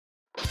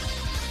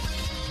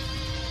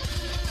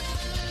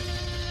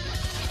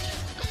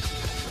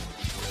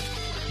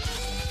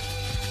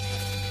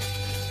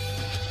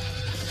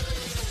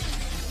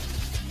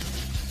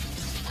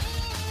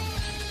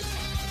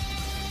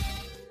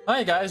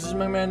Hi guys, this is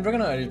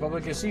MegaDragonoid. As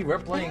probably can see, we're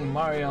playing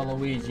Mario and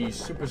Luigi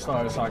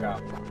SuperStar Saga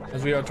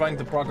as we are trying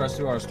to progress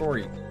through our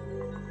story.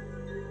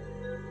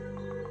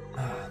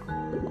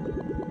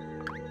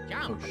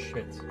 Oh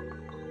shit.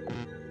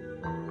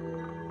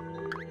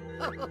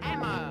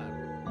 Hammer!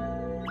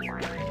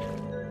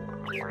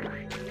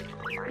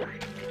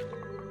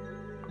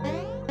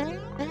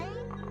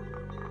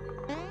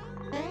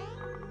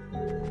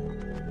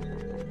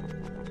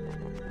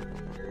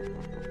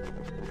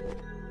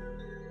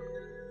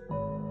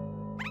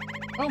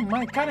 Oh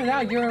my, cut it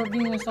out, you're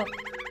being stuff.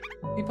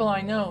 People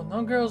I know,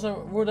 no girls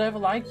would ever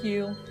like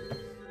you.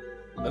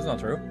 That's not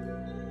true.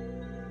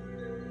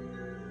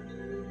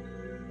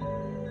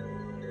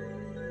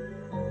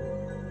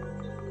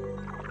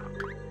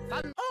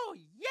 Fun. Oh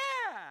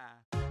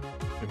yeah!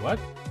 Wait, what?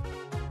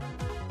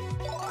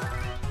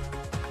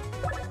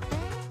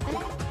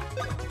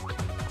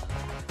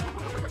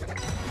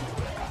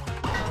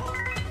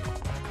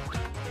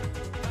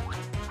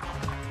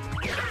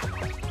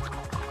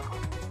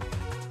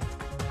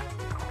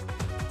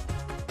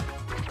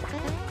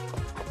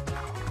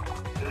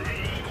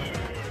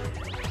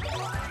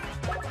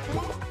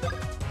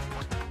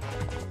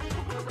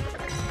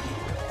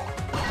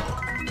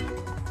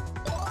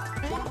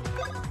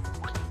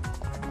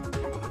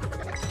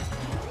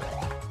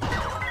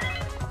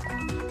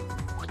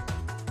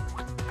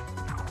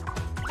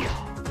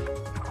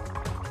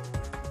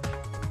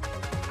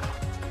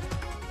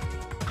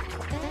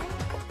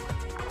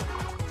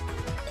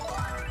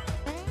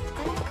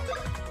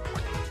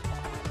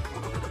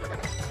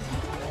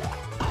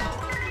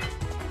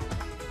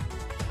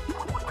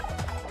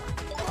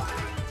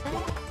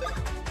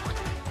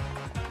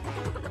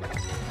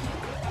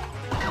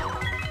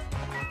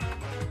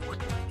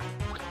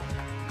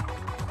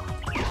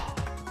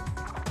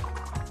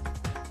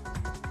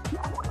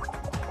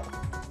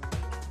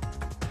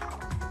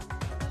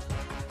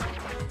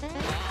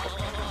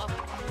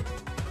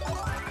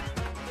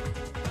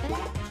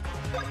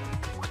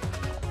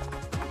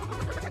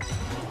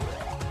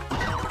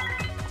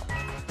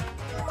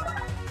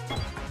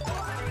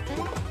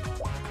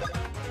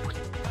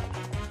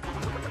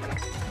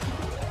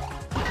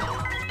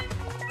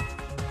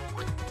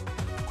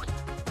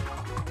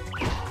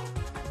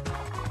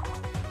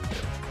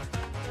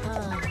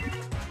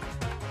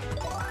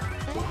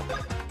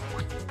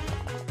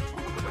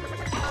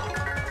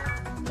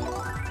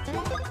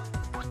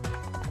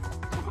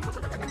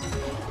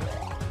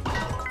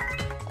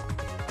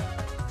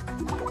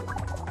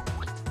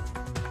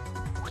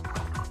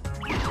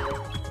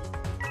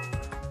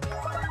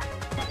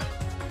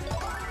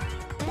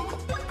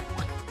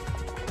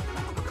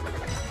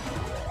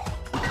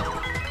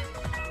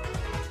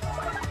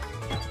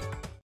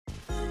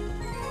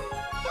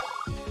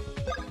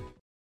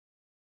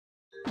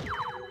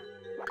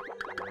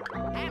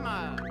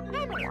 Hammer!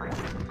 Hammer!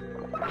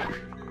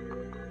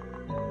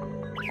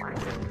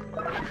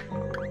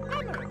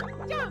 Hammer!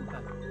 Jump!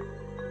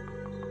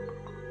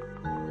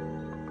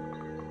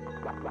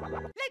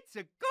 Let's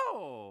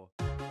go!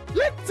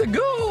 Let's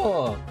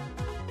go!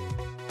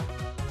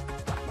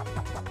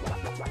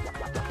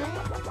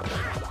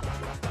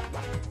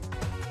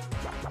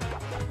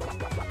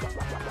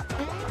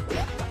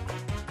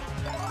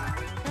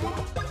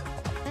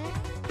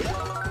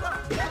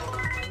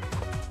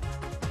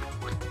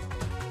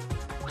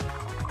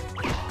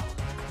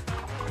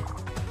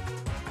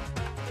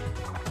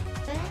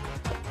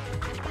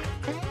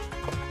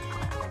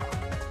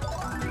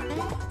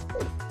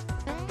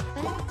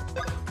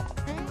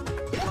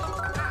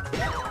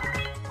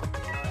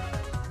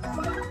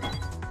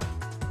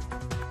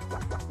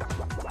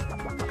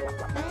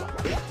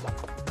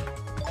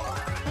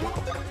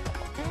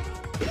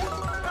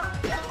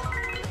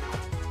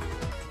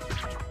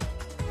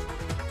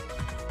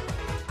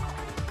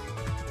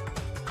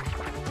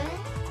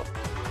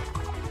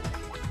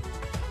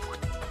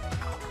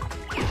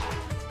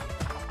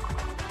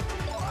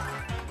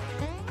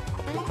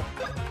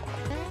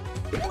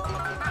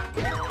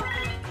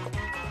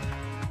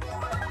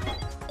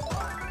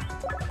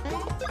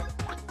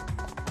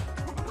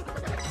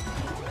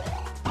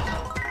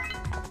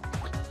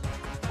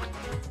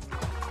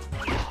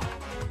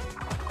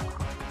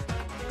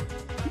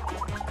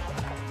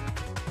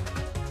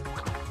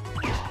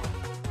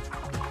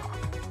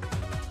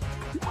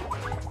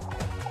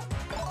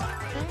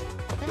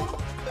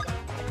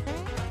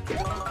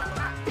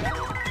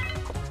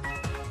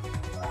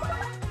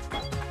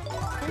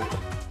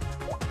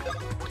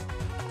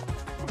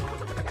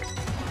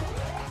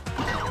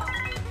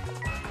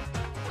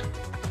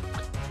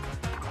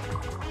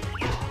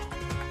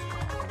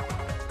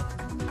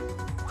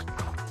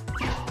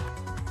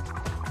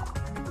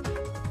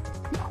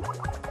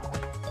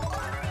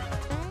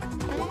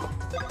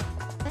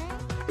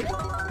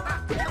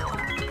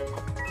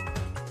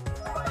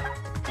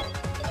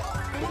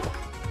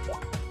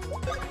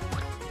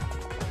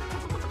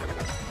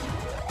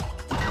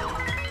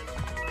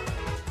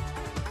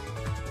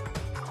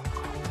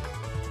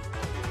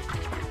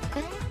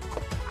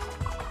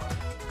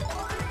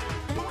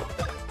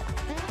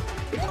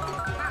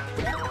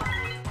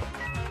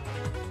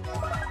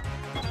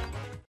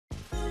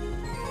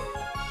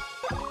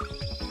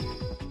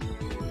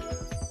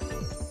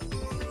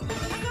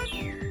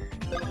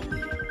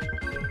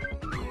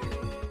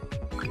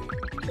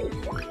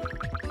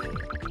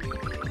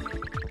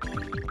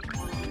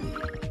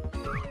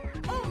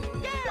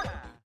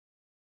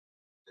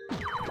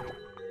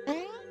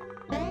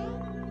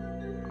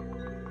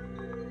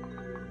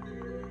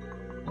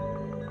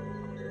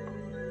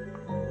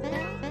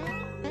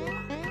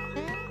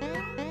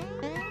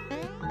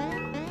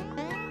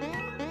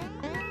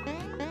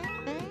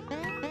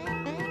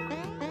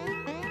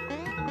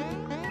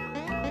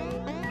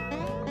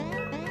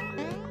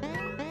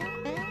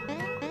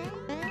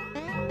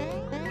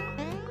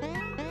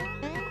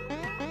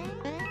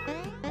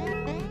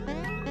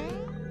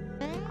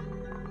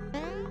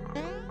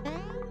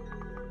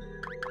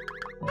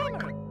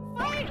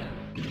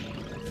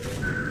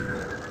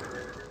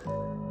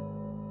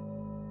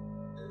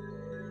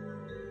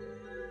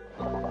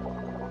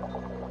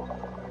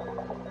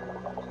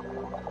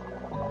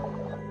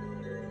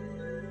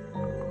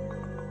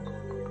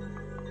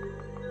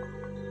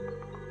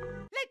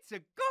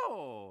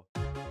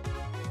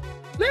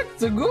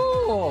 Let's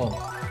go!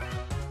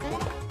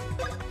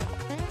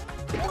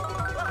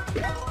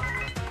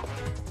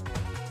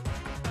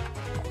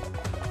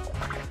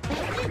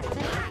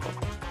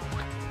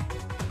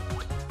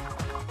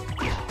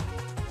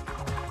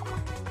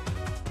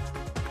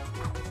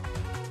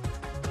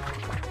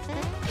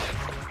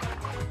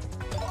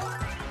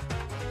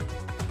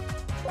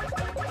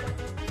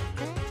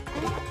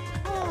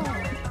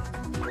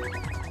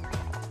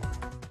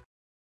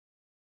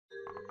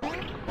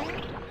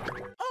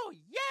 Oh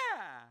yeah!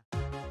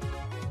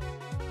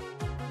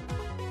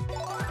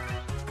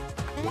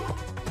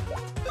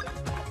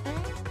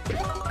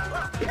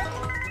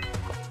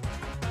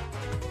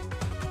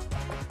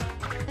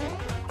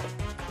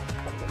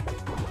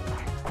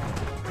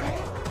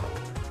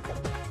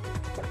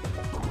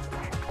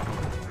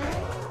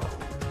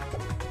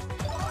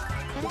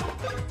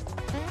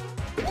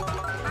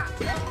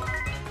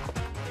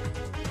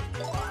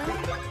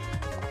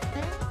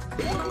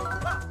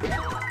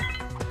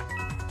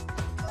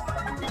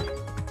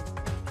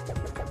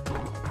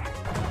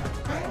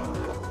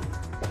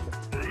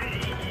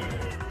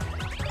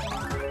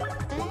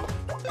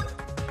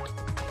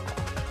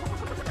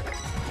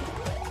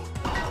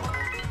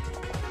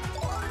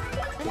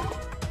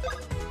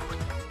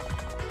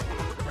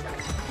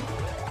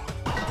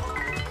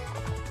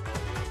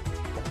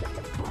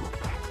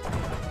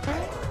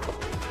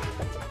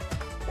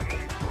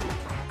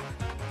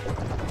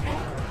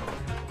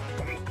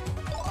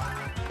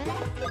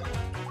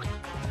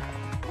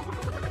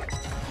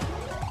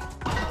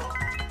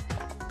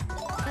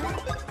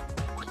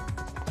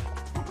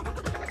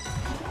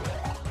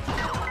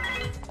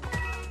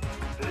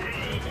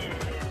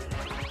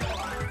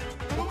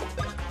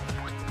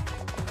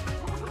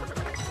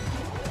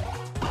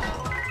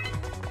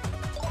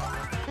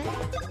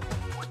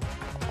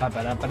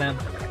 Ba-ba-da-ba-dam.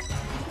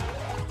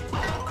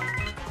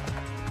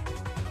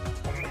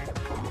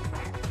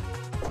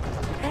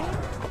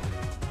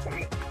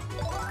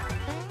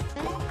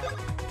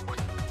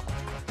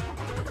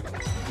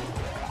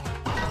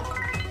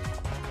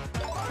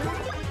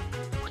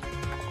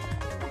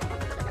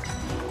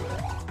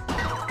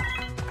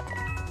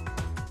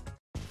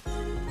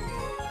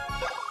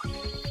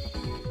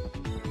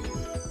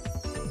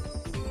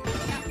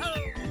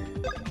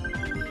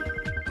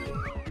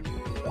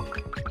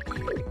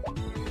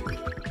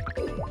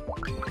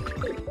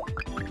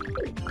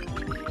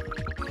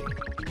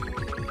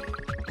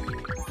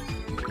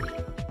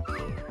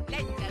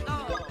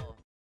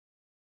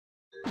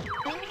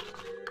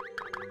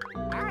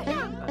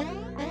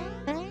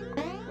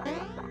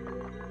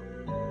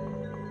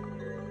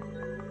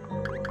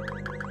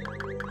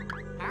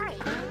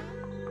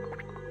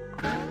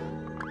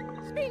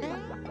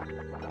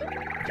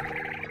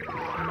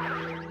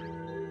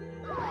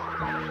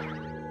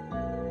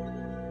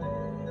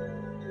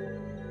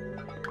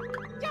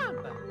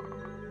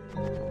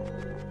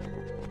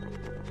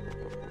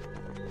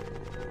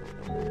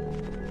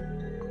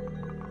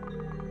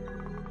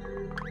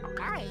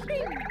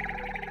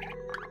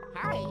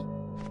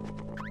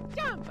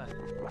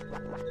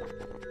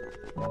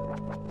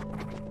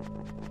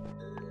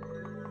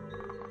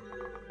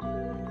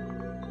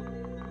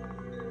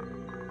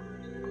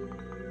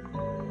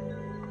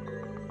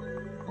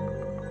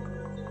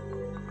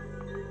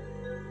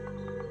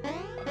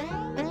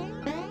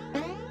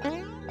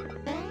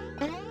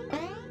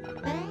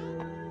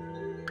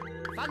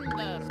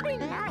 Thunder, spring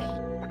high.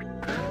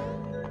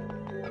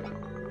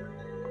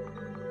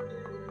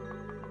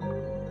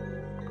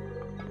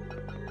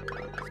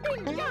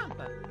 Spring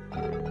jump.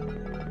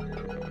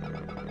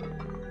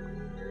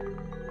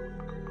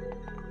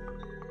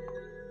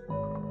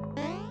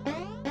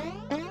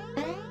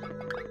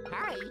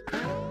 High.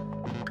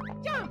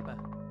 Jump.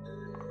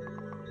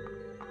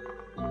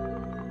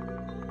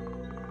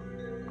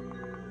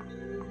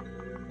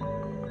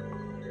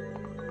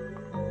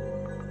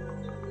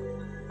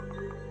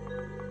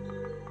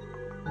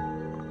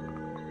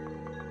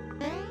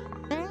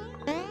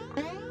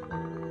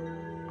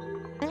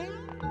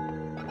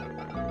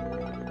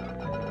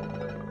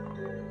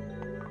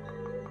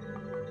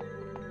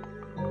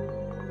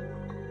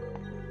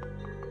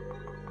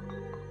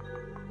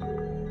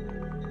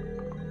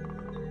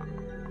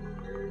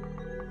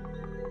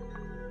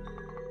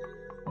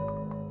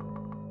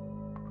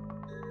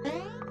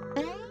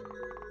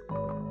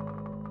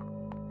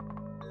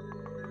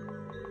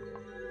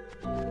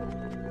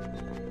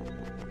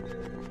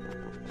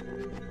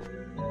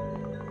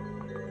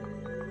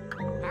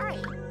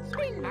 High.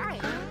 Spring high.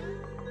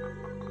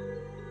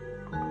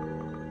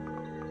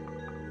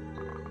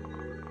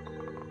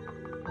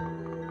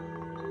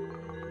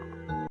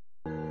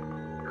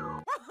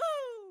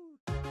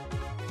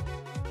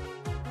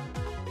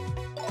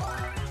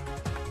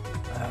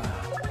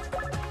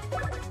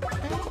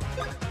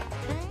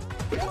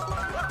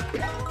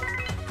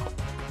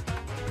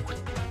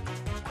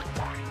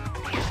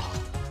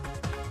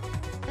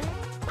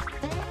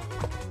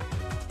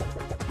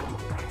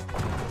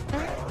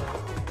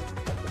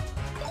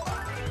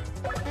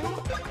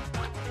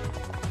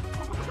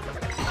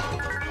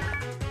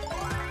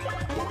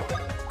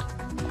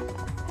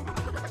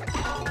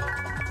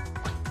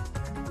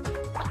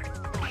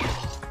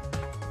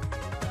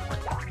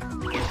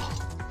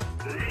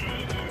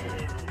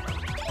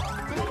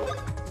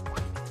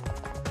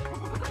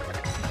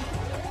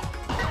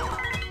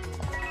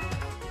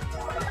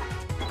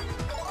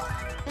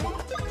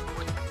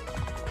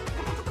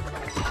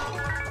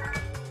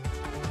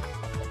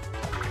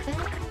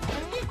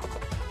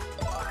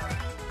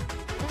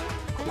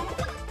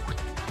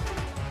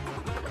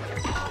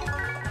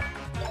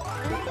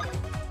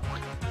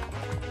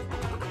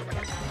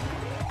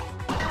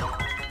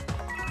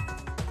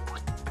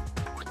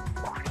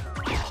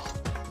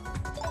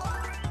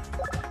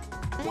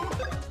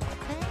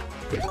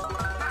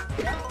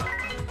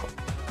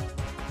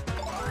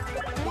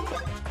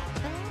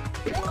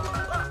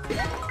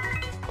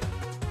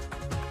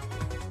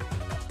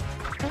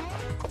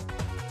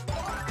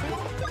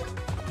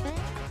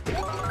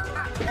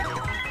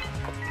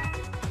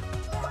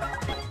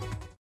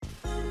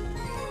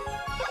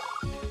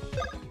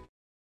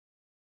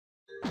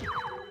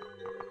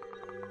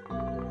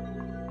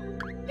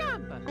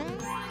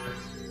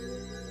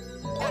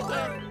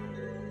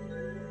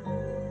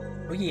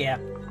 Oh yeah.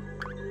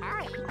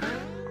 High.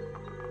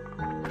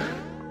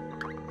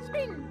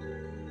 Spin.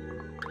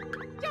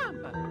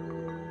 Jump.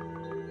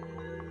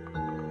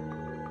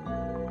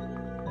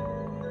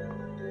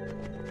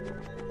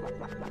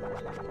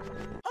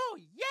 Oh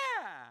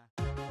yeah.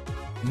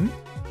 Hmm?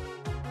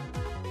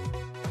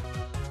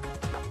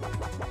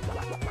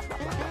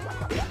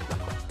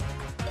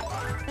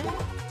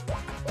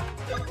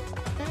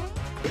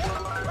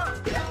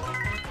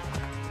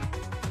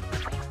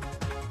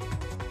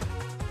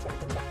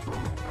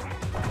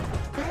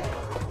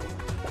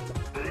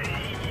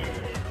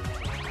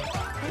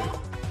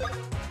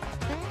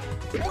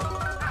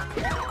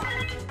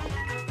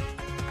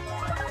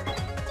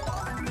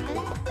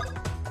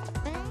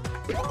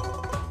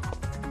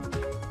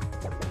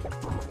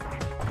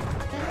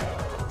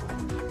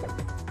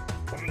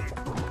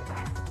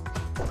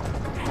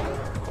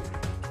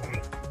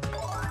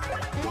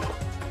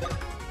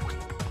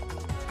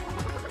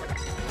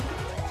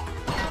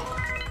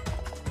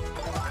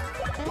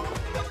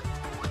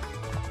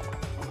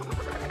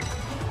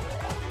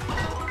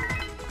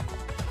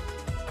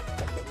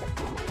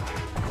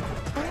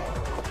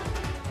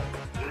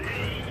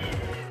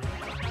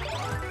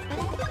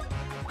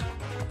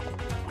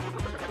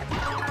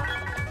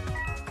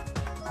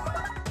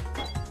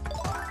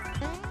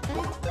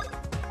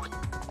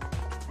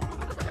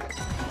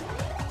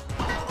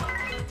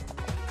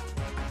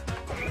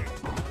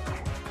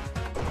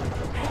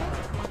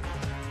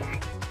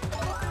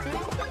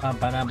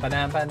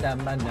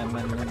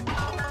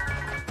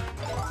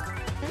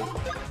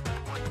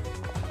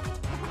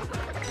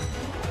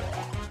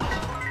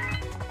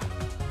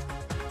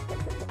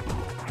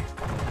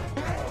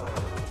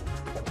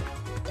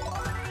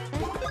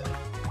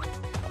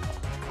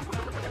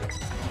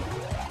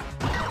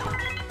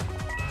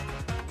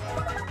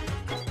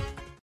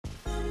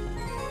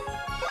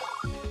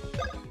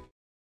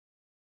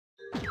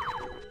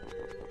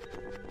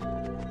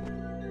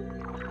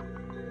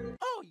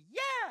 Oh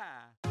yeah.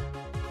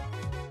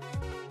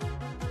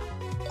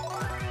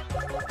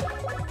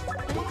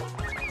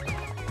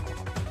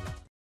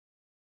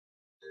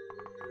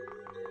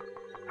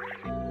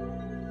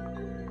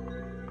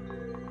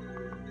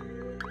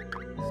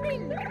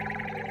 Spin.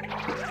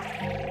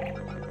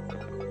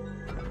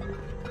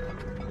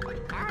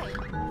 High.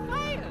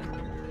 Fire.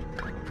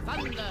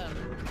 Thunder.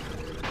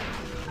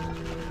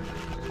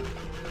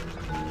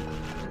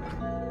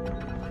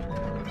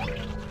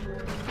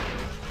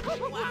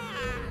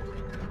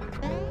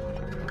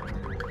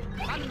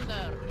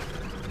 Thunder.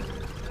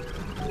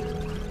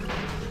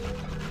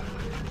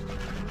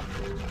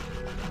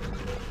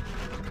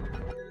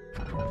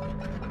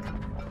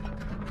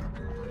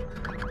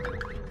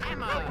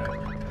 Hammer.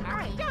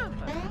 High. Jump.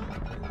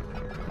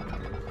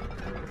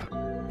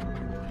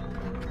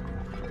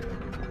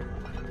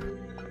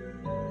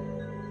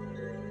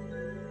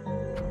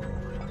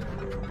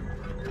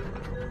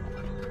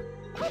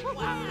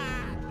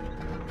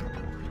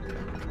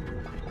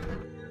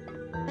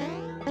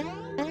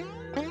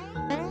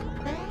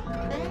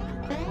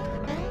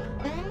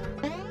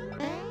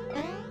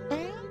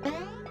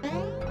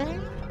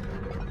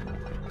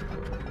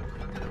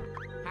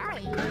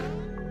 High.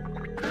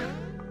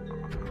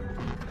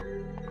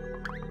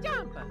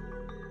 Jump.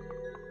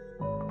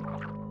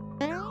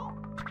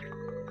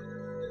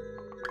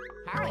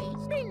 High.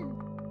 Spin.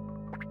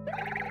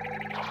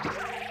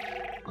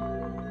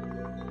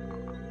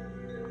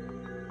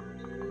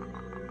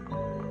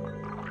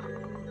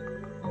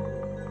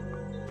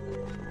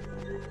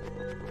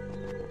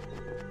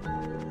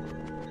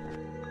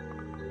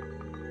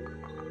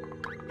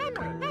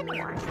 Hammer.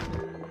 Hammer.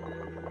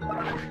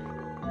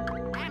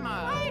 Hammer.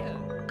 Fire.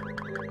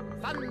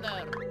 Thunder.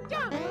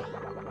 Jump.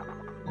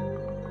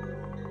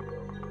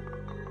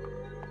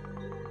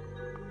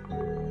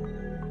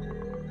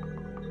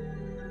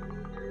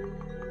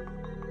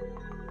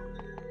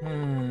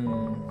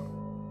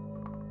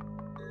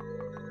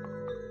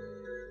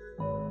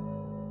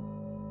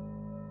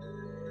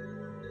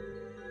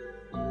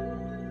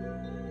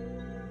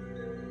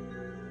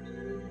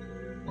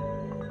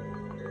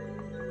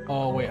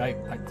 Oh wait, I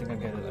think I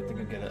get it. I think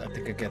I get it. I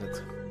think I get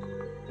it.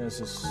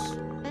 This is.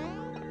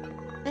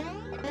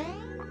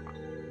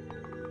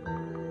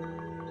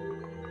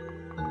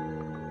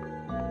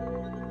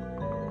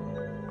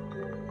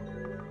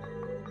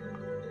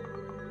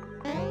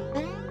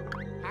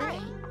 High.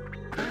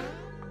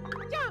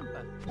 Jump.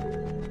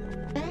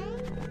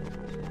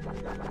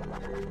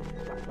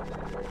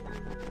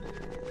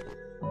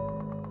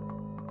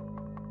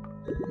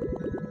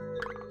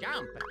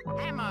 Jump.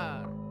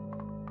 Hammer.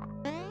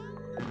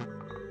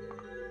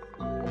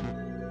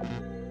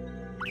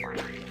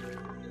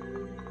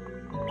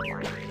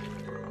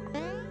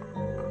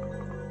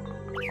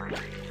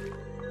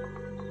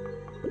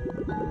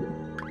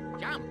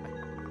 Jump.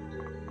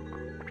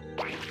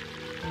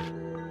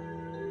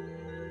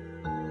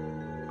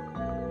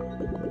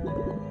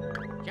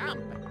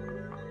 Jump.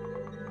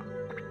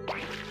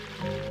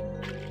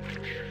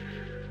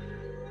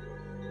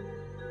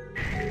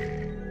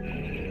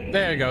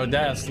 There you go.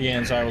 That's the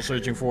answer I was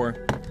searching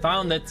for.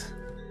 Found it.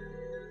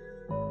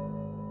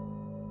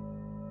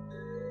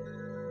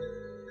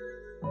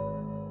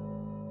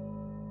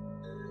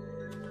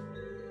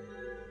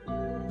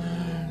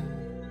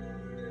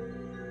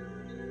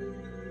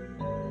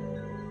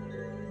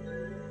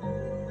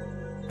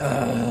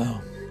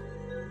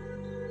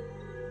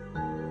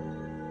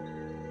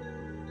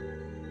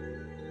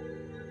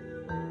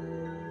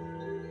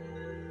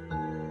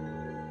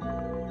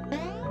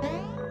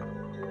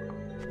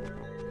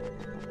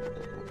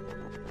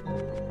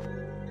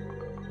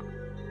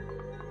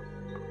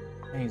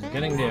 He's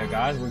getting there,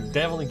 guys. We're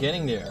definitely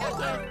getting there.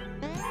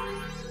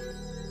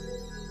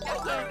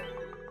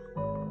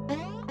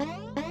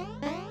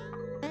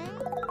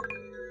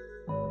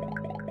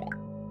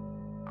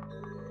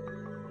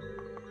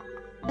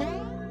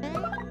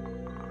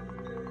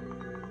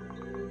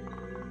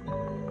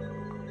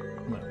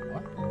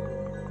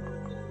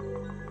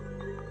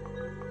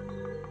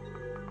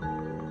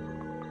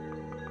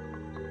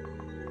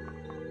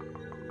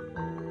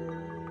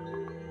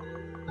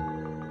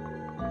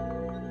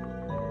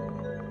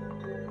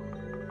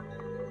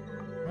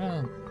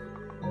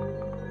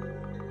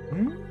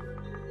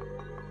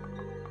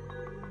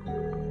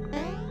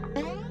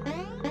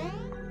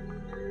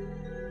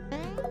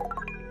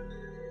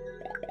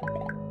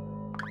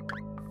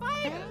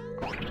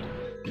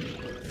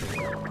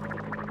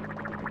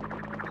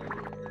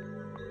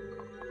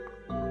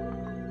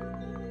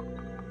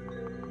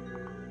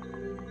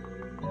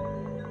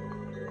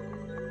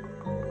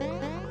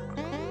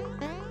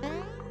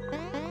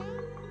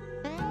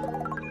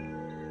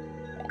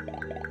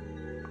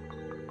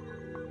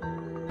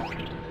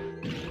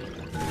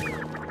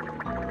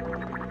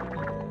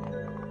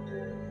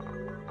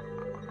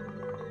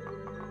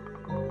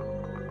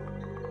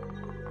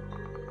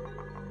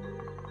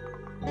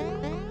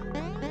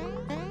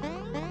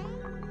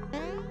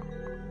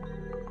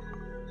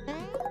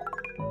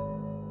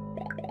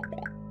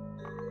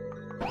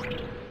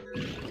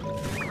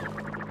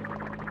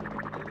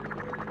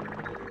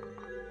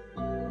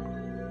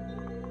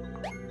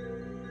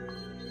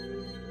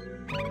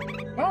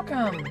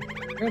 Welcome!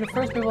 You're the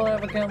first people to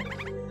ever come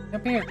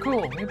up here.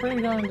 Cool. You're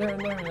pretty down there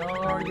and learn,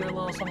 or you're a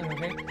little something,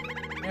 okay?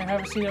 Here,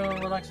 have a seat and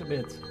relax a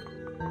bit.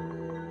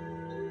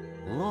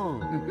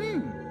 Oh.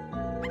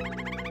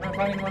 I'm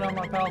finding one of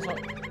my pals.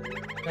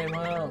 Okay,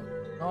 well,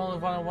 I only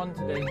found one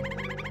today.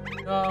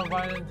 Oh,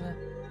 invited.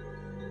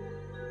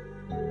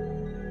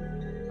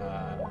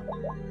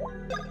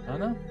 I don't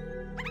know.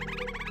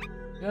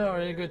 You have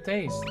really good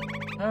taste.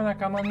 Now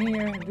come on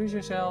here, introduce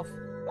yourself.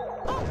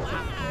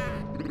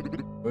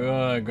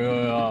 Good.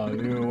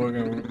 You're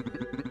working.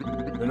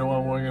 You're the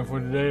one working for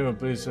today, but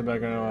please sit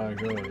back and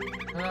go.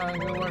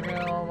 Good working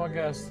on all my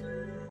guests.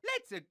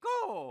 Let's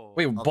go.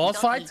 Wait, boss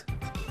fight?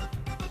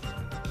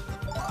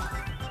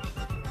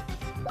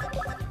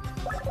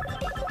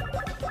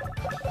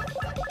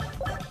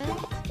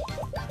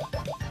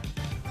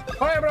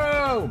 Fire,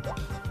 bro!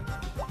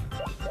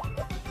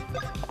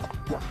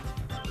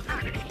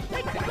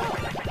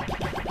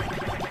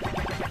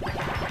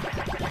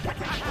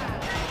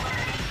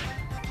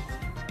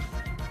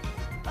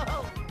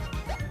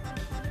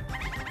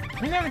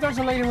 We never touch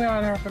a lady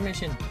without her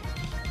permission.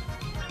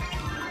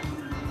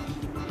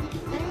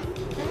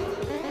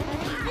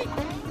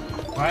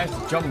 I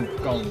have to jump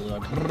on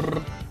like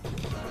brrr.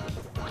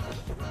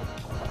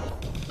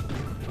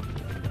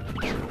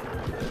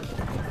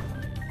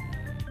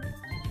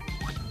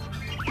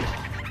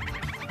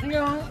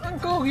 No,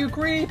 Uncle, you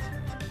creep!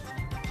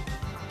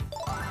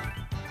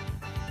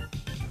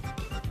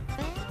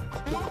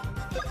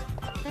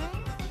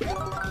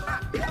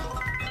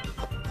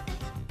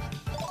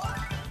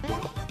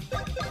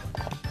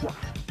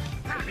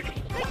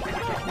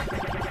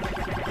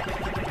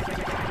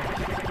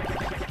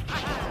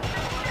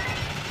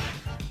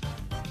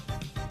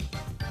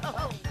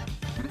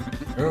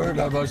 Oh,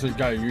 that was a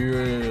guy.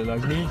 You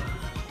like me?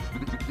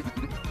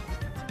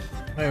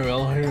 Hey,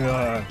 well,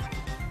 here.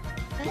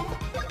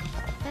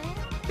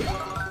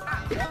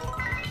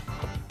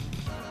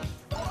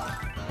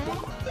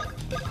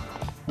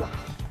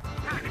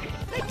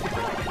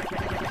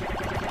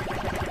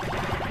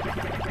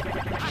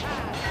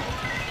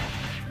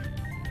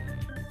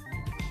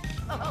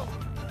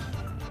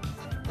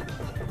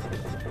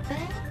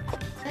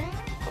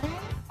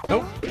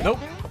 Nope, nope.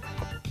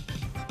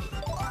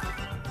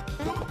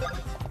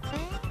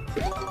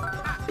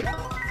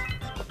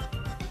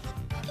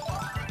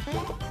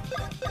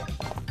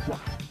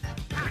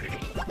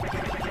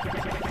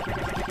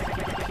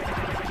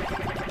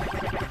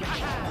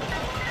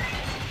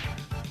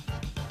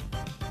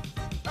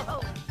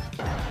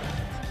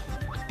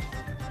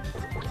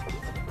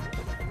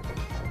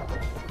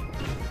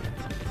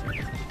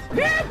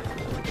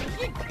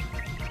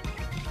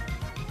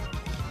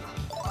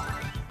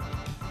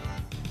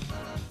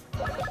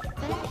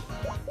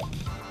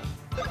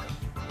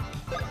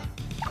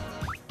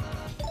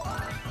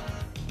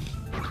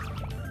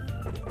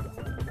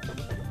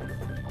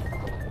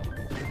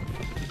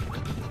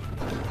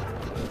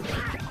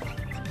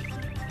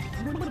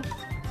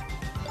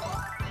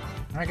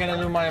 I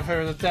gotta do my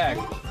favorite attack.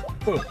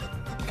 Ooh,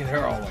 get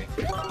her all the way.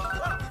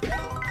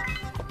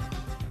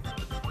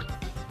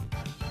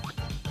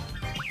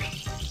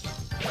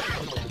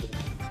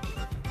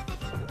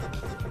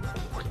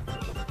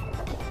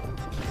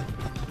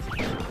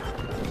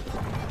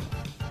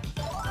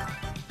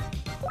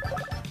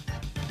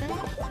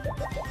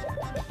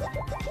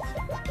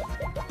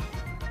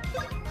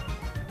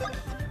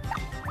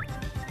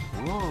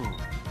 Whoa.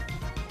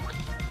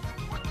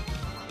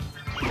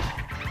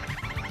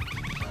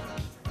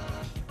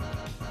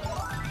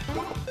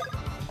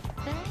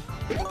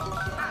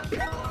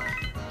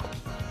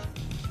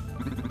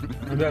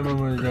 That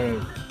moment is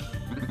good.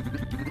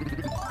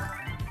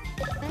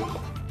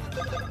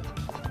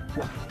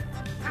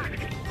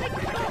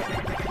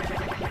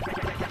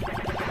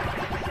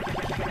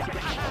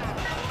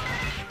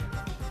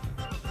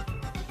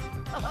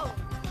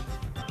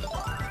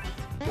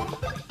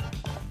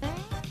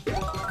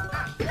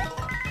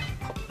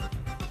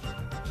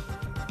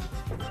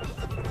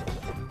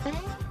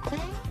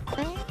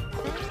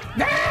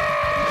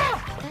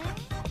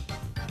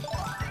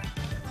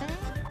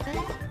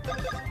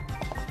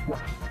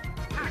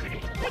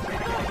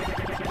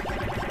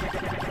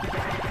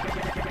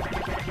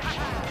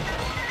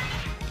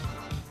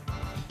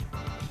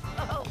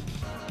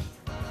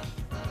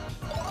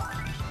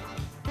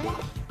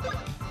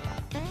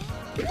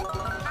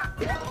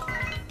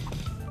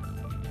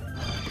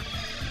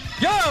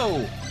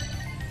 Yo!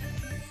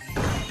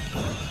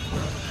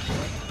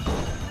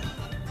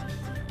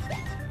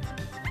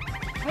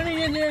 What are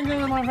you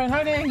doing, my friend?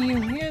 How dare you?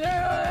 You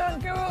know,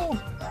 go!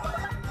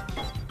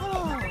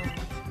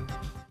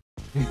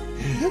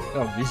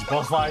 Oh, easy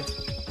boss fight.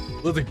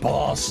 Little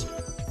boss.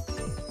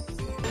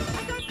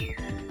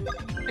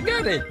 I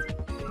got it.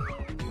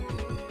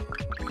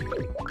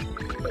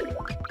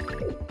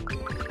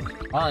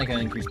 I can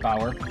increase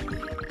power.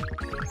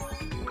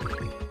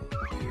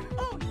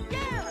 Oh,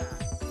 yeah!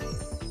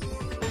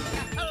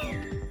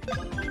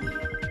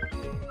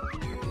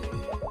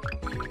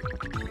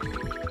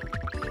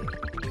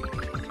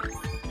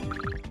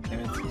 Damn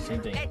it,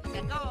 same thing. Let's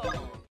go!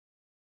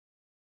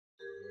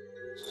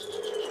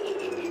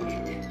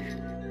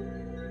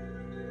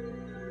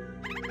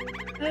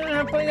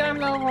 Please, I'm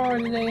no more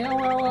today.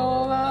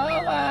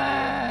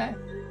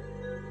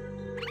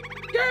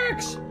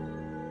 Jerks!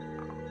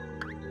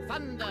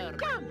 Thunder!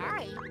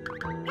 Hi!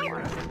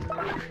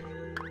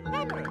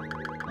 Hammer!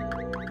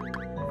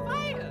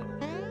 Fire!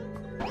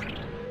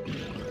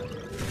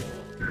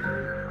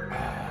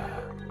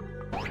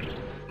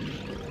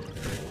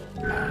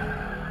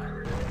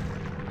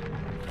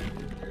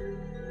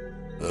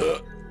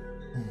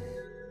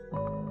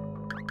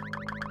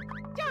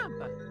 Jump!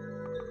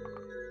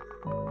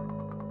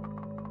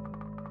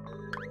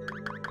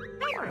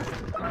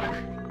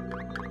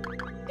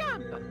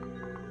 Jump!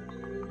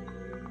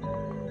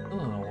 I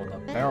don't know what the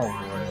barrel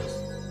roar is.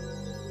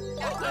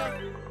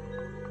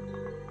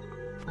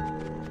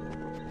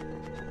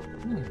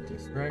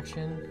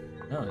 Distraction?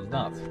 No, it's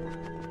not.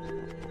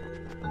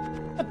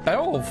 A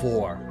barrel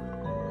for.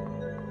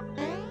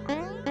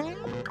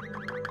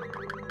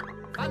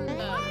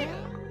 Thunder!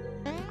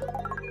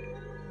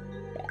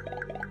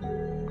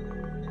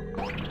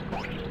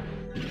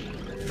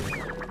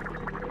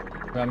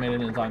 I made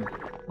it in time.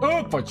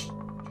 Oh, fudge!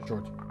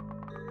 Short.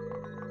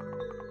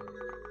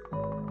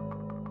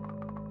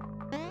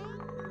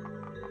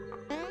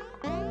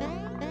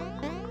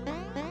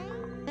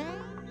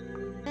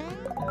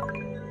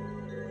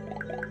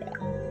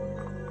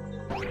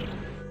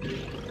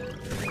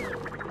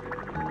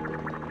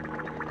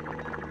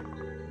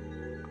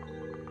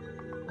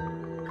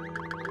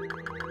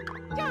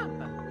 Jump!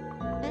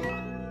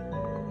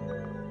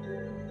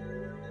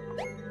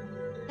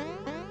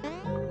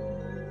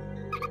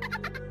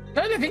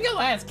 So the finger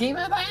last came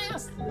at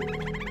last.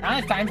 Now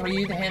it's time for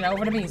you to hand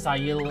over to me, so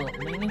you little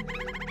meanie.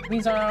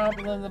 Please are up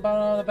at the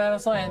bottom of the battle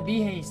slide and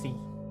be hasty.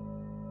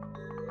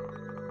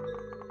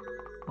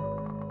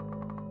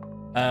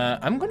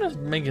 I'm gonna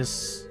make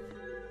us.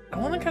 I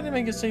want to kind of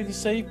make a safety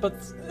save, but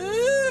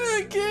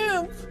I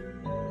can't.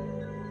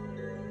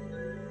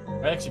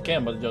 I actually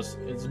can, but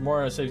it's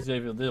more a safety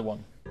save if you did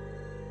one.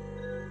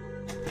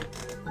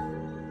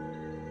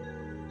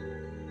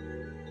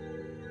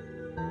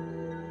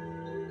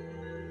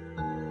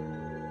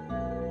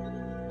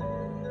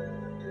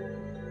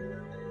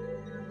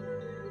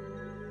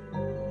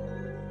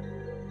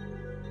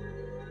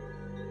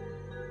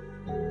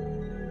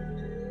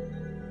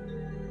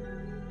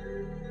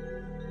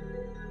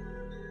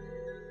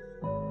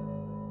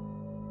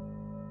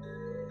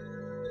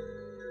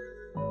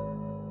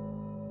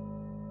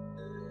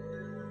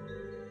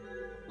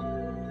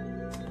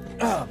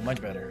 Ah,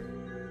 much better.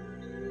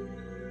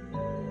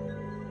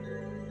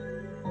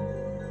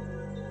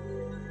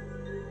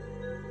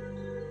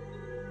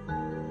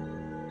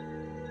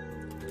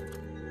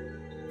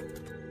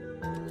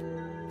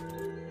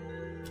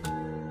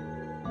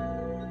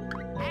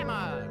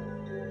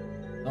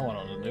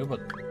 do, but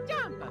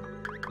Jump.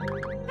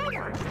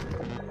 Hammer.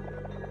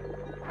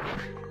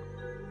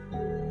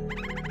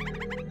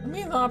 let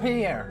me up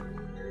here.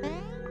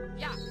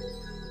 Yeah.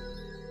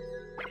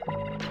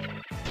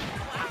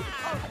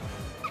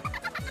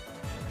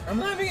 I'm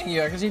laughing at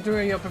you because you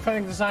threw your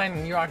pathetic design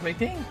and you act like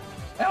thing.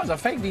 That was a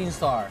fake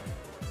Beanstar.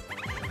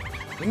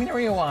 Give me the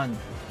real one.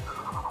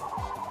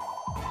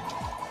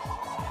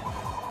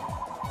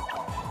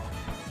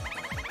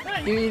 Ah,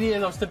 you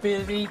idiot of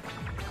stupidity.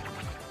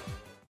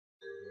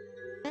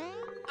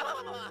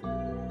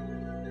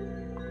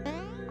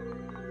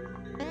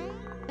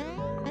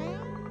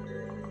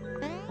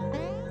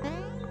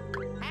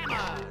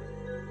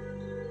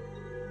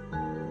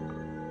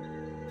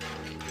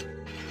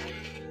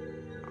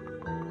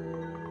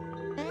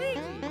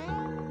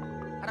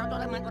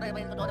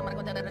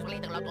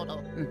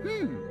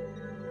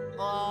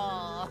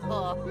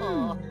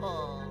 Hammer.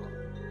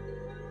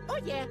 Oh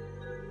yeah.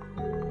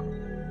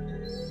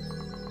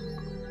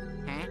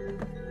 Huh?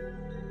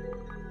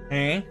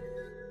 Eh?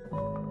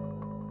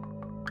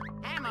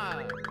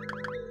 Hammer.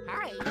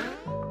 Hi.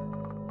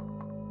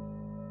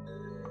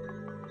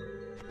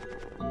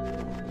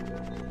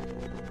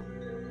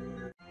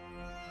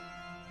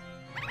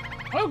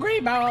 Oh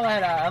great,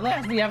 Bowletta! At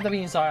last we have the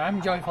Beanstar.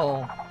 I'm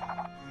joyful.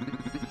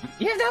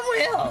 Yes, that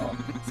will!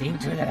 Seeing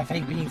to that a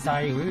fake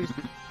Beanstar used.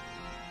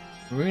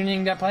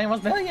 Ruining the plan was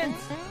brilliant!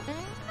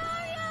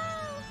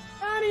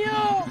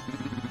 Mario!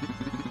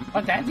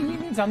 What, Dad, do you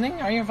need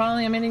something? Are you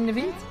finally admitting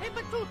defeat?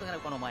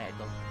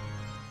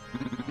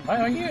 What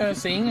are you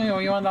saying?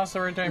 You want us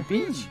to return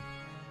Peach?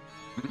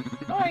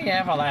 Oh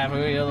yeah, for laugh.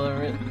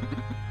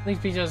 At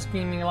least Peach is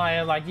screaming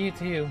liar like you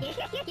too.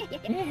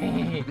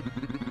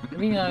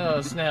 Being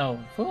a snow.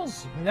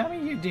 Fools, now be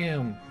your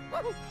doom.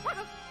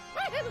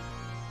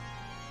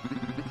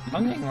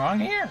 Something wrong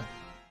here.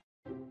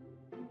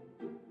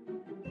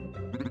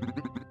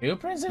 You,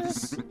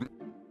 princess?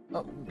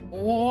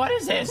 What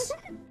is this?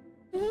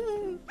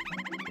 You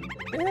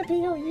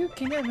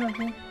can't help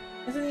me.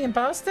 Is it the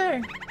imposter?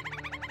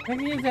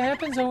 Maybe that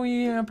happened, so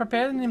we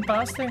prepared an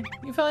imposter.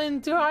 You fell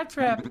into our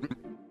trap.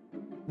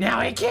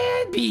 Now it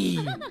can't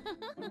be!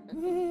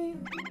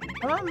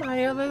 Come on,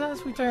 Mario, let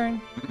us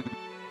return.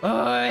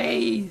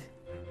 Oi!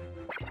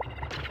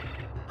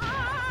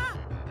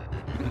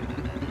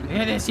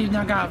 Here it is, you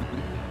knock out.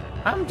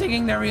 I'm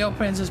taking the real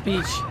Princess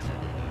Peach.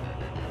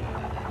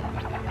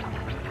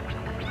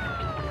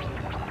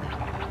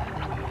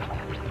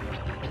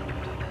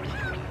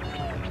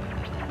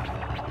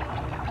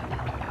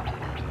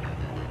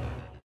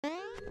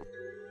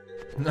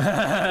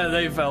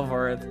 They fell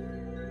for it.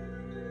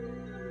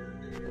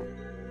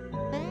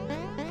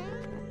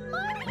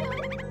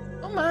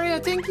 Oh, Mario,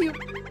 thank you.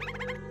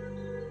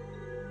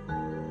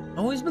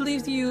 Always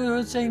believed you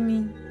would save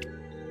me.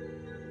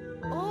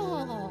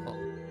 Oh.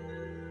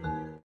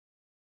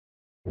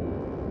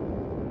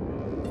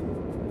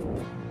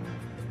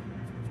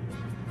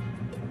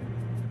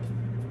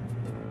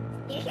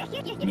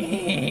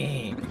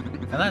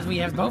 Unless we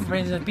have both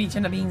Princess Peach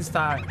and the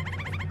Beanstar.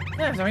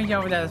 Yeah, so reach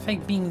over that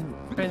fake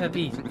Princess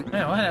Peach.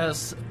 Oh, what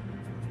else?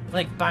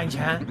 Like bunch,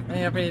 huh?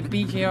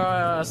 Peach, you're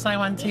a sly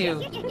one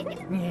too.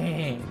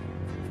 Yeah.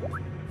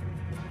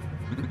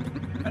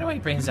 By the way,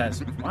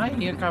 Princess, why are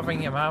you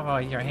covering your mouth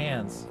with your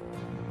hands?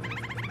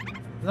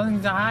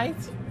 Nothing to hide?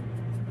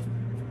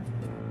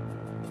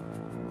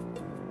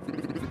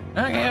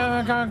 Okay,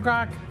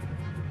 Grok.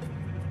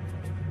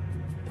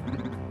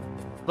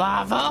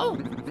 Lavo?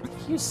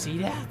 Did you see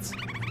that?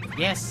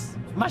 Yes.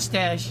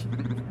 Mustache.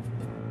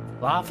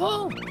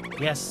 Lavo?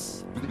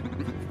 Yes.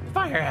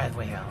 Fire at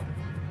will.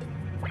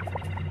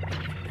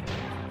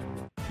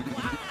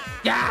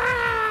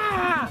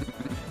 Yeah!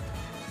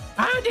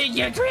 How did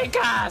you trick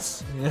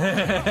us?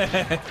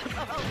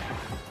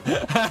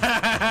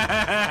 Ah!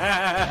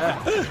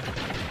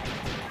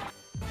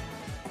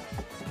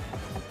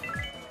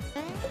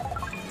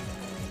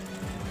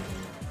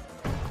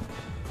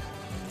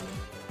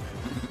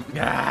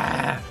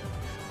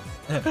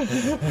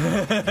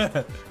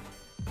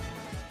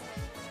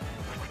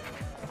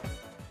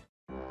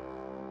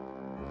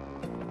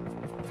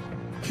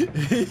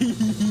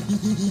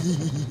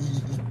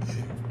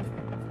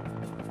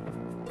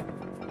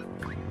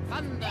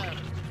 Thunder.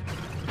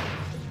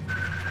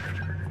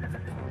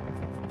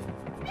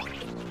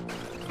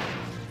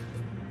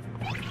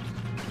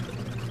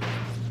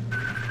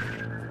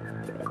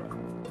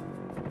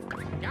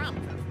 Jump.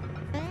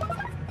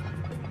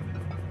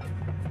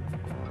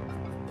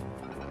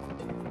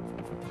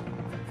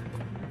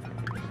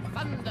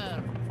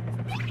 Thunder.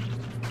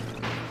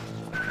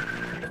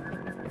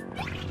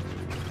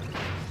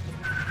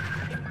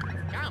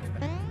 Jump.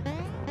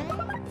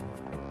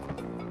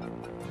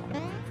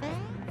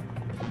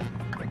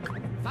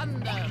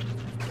 Thunder.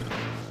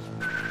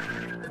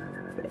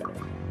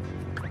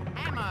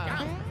 Hammer.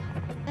 Jump.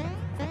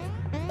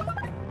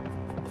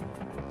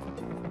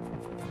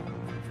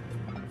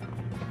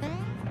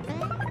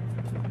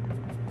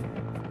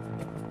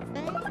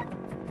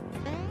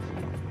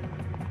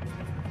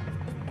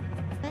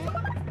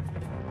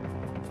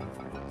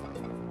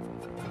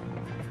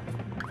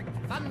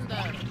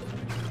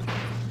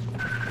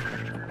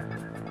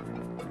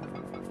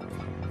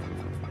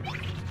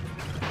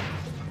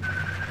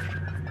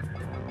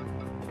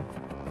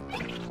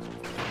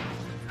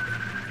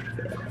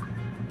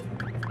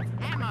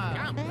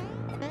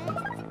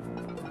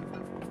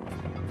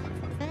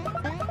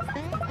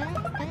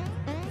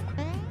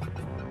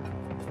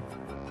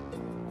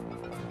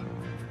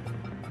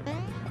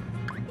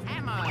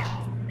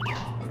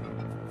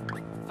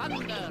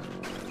 Thunder.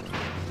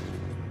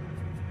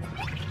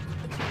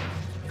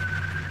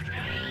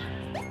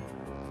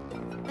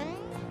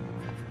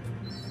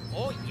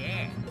 Oh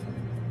yeah.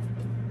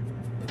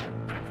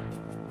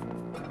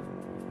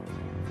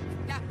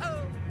 Yahoo!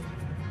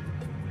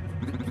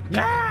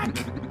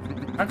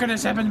 Yuck! How could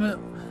this happen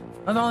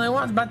not only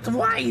once, but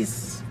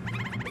twice?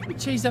 We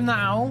chase them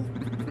now.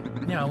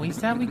 No,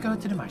 instead we go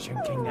to the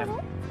Mushroom Kingdom.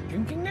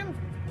 Mushroom Kingdom?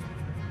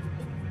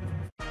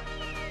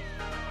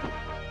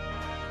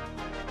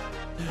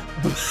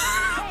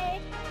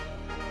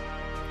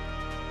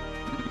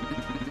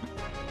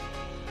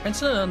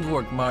 Excellent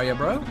work, Mario,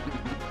 bro.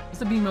 Is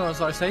the beam are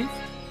safe?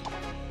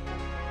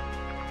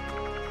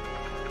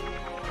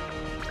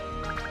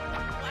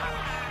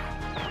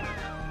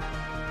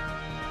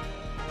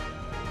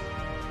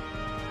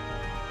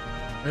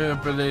 Yeah,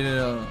 but they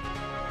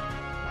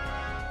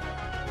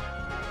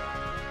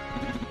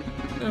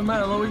yeah,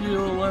 man, Luigi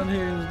will land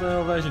here in the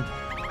elevation.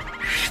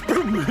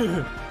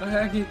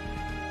 Heck, he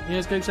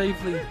escaped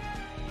safely.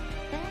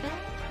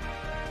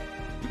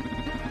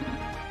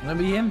 Let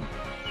me him.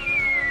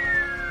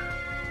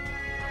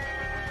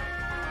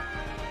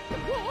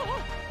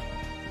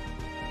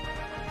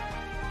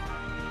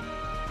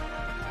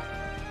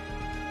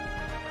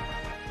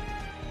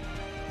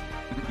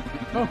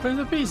 Oh,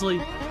 Princess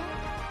Beasley.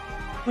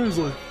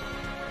 Beasley.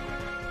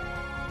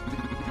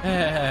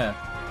 Yeah.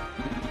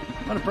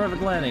 What a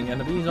perfect landing, and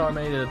the beans are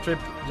made a trip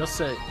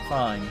just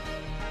fine.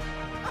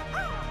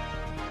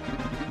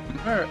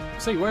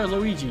 Where's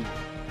Luigi?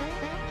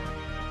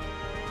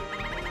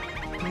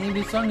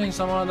 Maybe something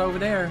someone over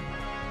there.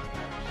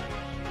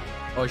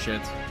 Oh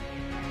shit.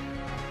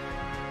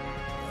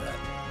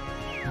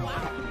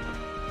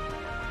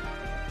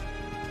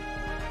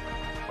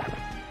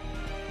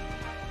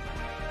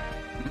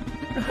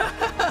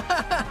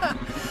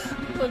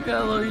 Look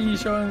at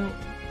Luigi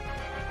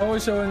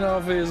always showing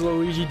off his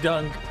Luigi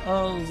dunk.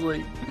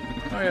 Honestly.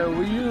 Alright,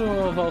 well you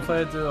all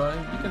fed to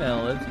you can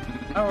handle it.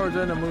 I will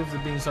then move the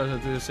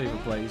beanstalk to a safer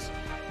place.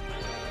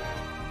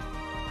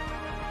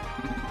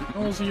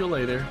 I'll see you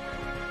later.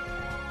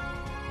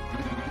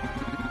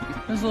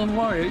 Excellent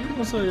Mario, you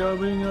must say I'm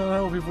being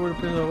healthy for the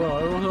princess. Well,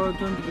 I will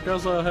return to the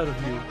castle ahead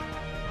of you.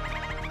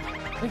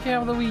 Take care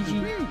of Luigi.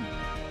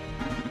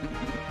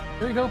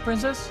 Here you go,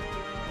 princess.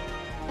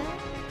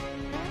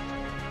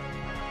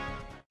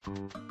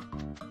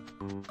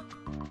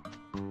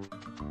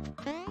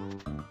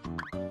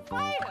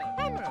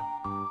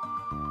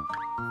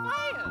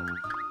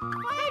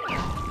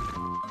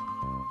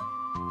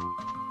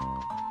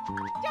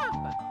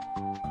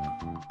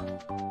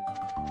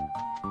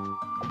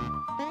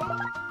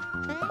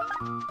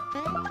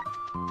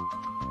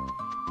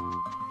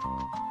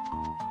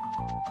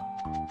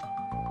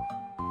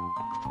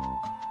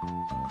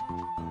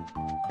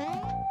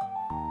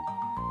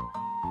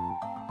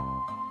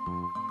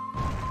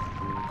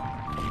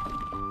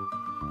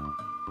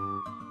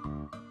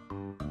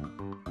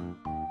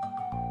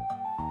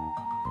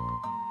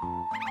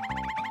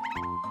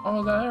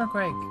 Oh, the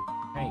earthquake.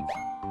 Great.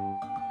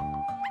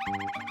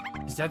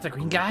 Is that the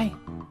green guy?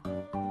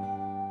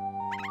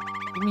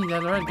 You mean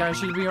that the red guy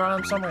should be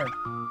around somewhere.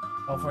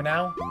 Oh, for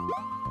now?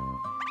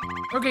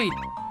 Okay,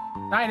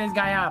 tie this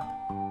guy up.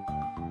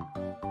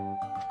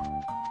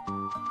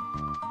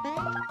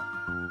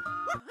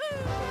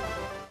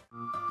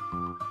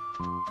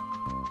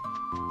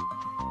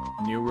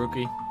 New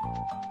rookie.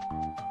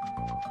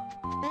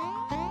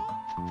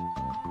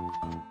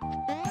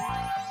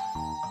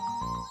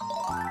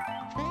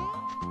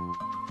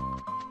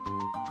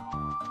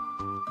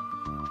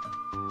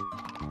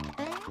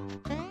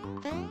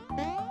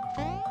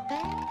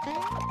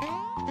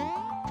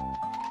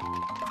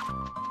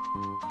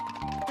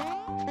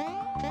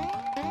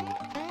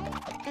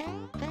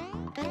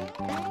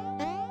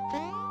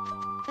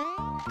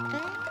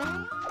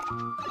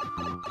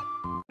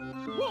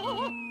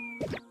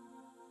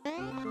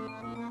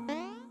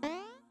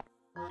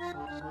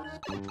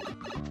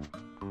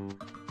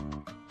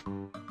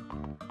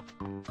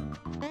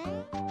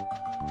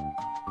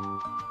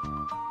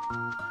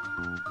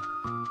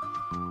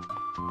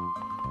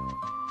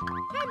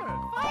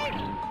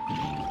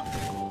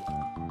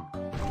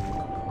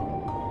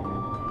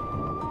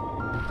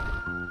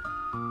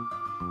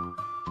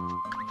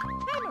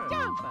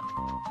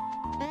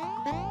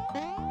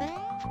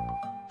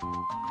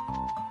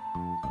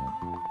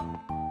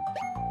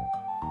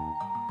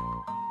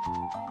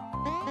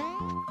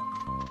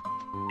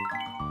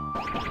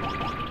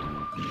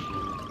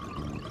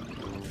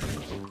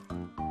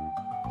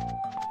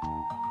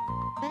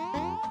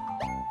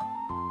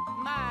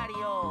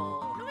 Mario!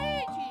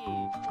 Luigi!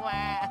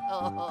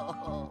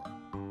 Wow!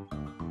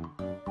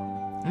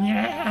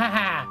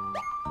 Yeah!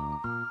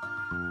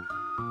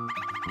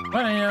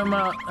 What an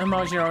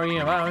emotional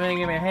you? I'm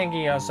making me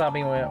hanky or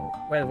sobbing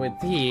with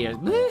tears.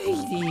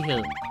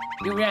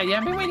 Yeah,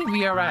 I've been waiting for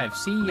you to arrive.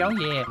 See? Oh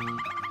yeah.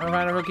 I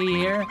found a rookie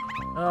here.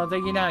 Oh,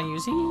 take you down, you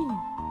see?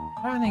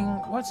 Darling,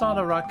 what's all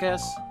the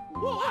ruckus?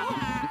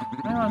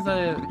 I want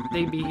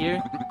they be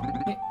here.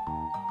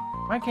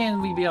 Why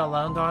can't we be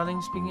alone,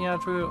 darling? Speaking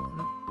out true.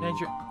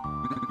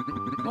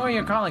 Who are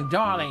you calling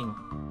darling?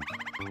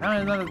 Now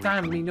is not the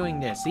time to be doing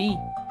this, see?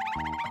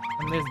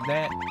 I miss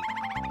that.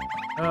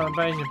 Oh,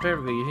 but she's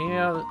perfectly. You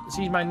know,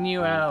 she's my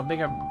new,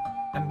 bigger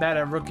and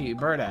better rookie,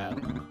 Birdo.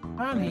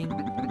 Darling,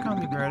 don't call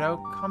me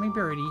Birdo. Call me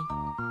Birdie.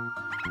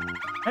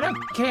 I don't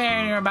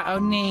care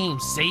about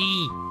names,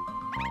 see?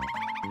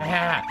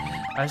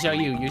 I'll show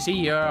you. You see,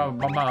 you're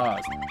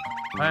bombas.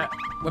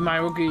 With my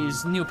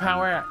rookie's new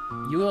power,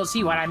 you will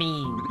see what I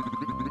mean.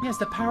 Yes,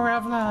 the power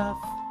of love.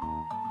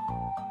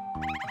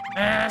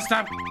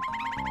 Stop!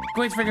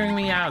 Quit figuring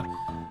me out.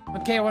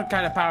 Okay, what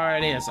kind of power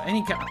it is?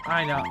 Any kind,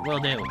 I know, will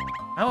do.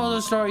 I will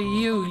destroy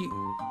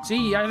you.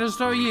 See, I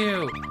destroy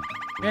you.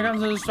 Here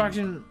comes the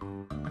destruction.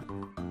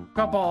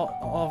 Couple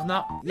of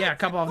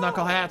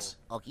knuckleheads.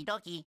 Okie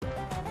dokie.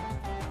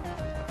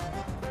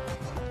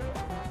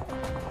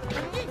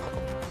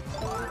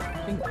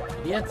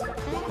 Idiot.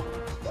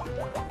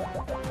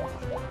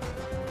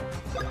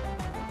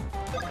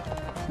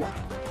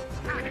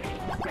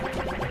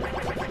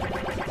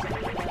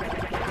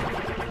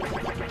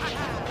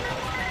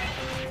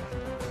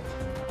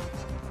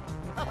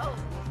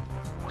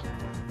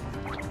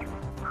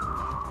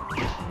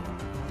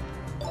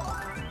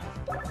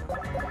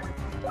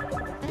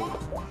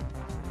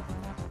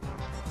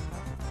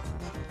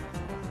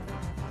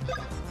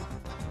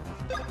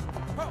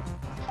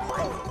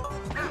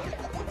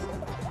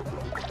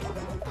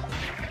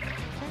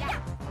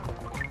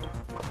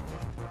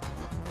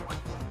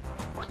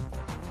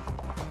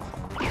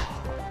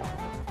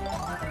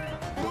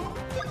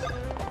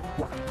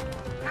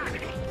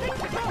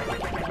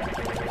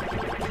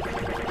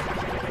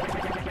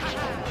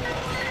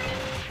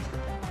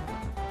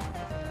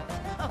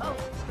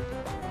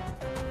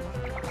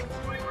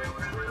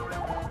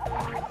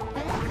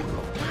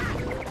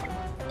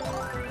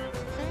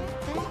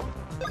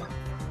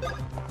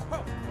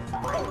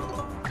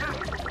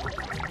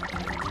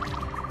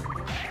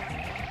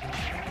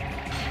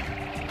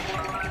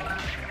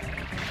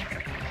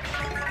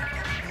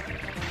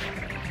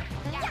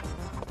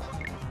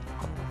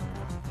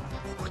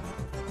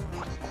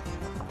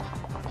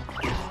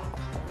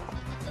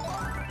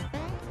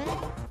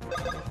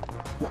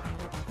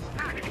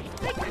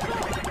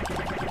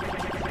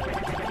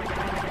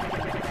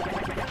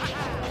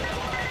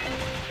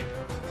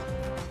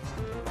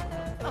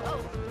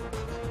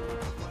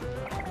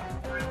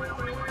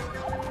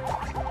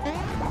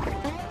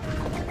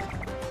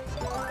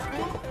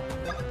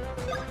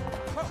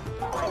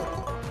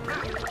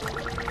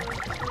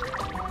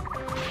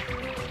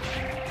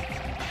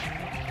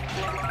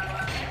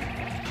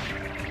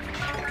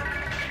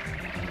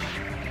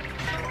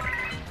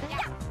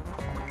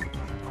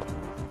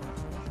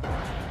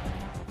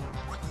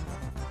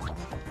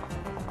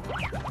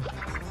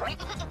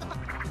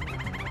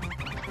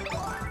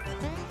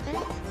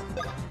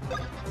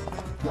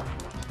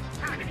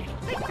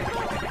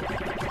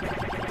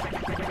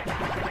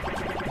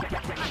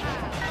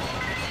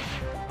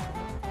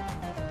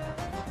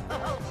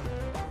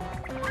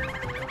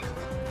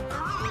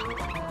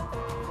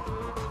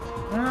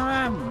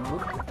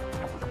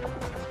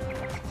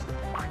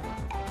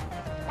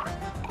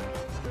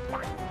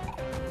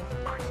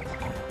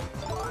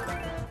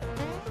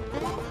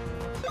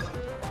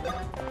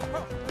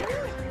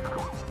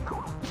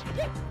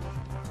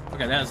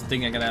 Okay, that's the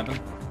thing that can happen.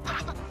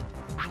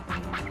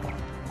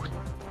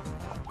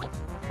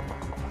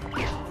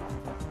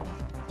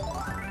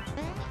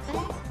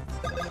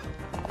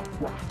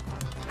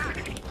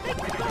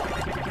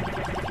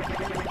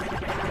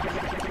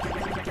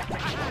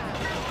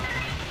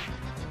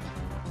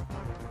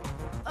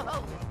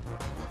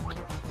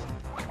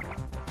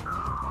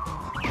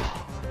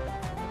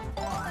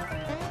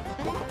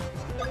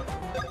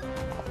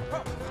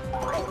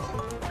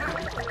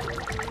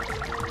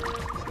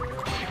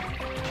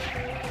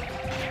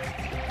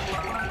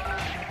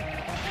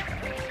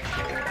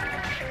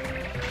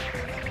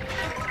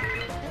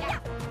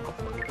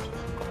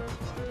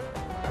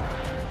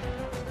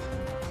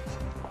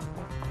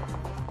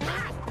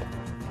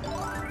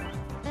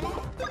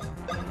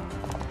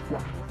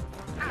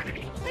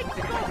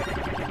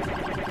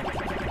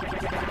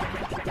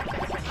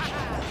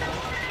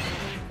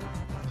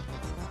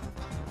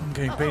 I'm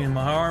getting pain in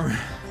my arm.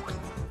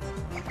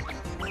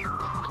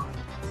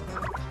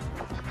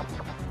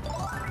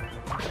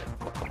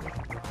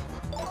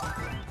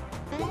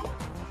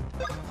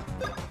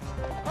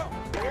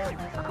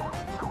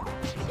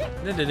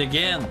 Did it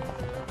again.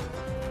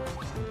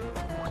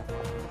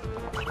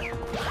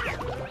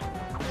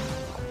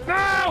 No!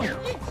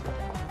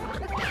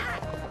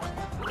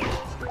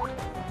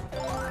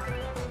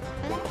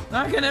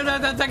 I can't do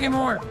that attack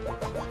anymore.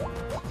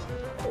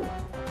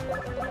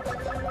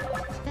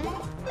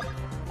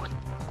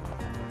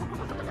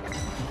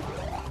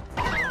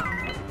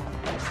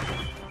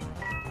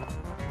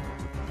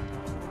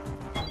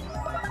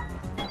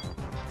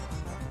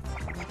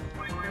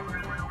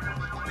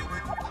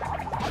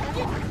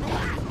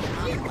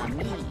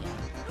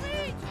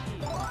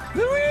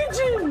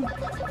 Luigi!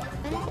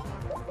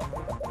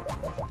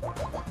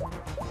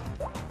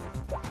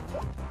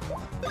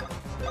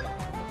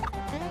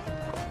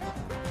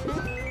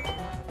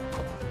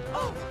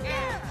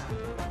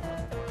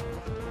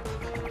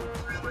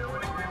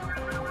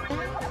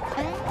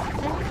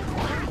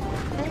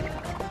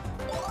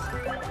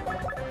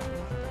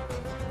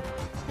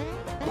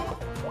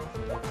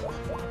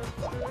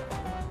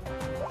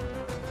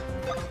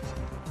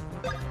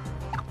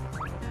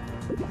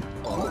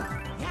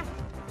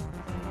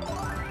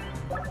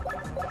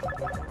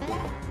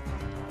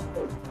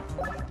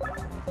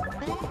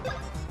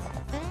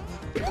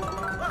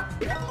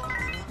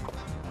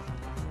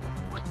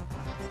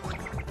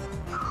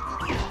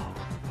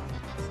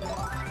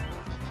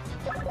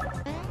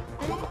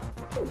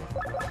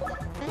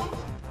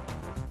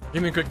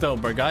 Give me a quick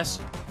teleport, guys.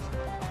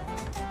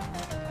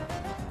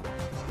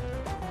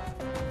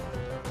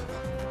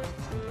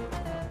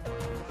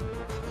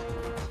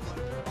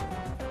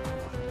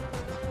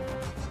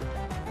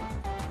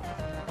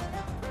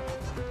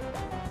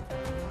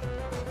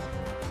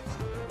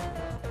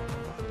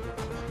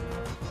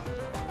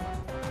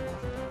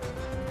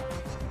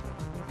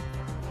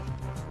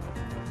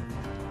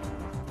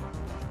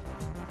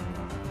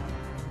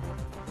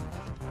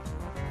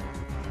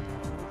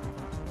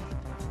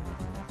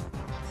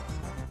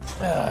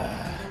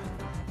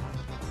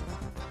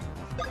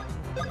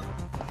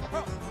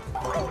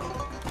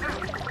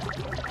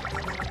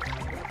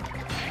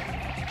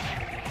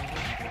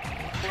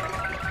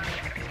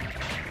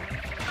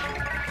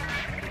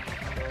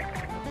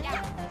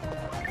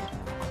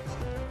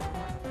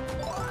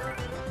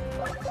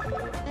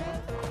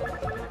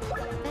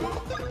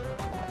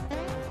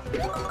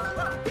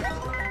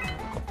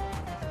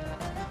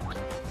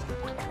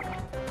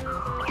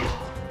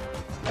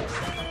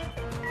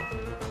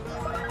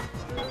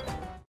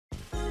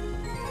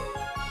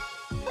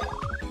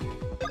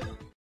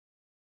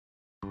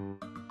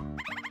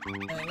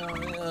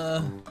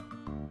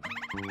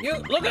 You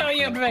look how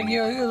you back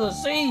you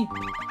see.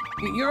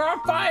 You're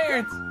on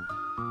fire.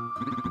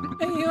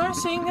 And you are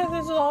saying that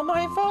it's all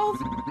my fault?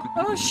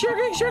 Oh, sugar,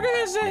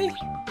 I say.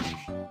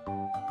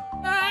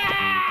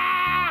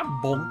 Ah!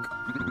 Bonk.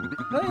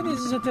 Hey, this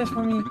is a test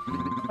for me.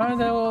 I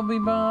will be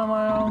on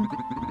my own.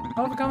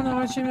 Overcome the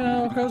hardship and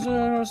I'll go to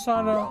the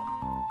start.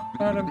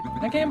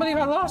 I can't believe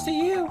I lost to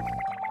you.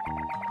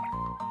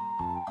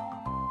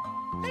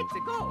 Let's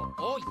go.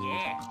 Oh,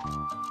 yeah.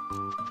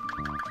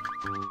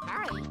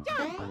 Hurry,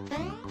 jump.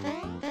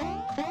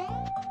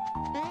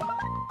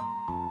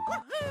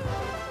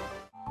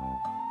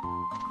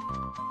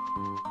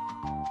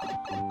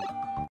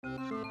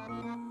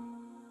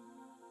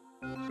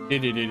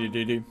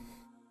 Dee.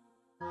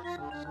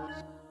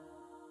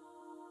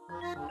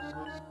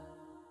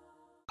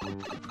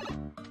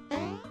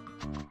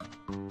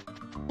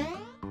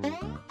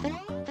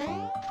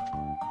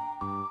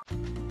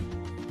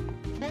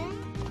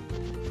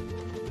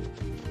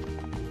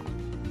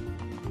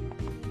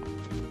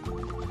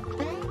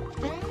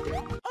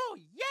 Oh,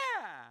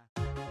 yeah.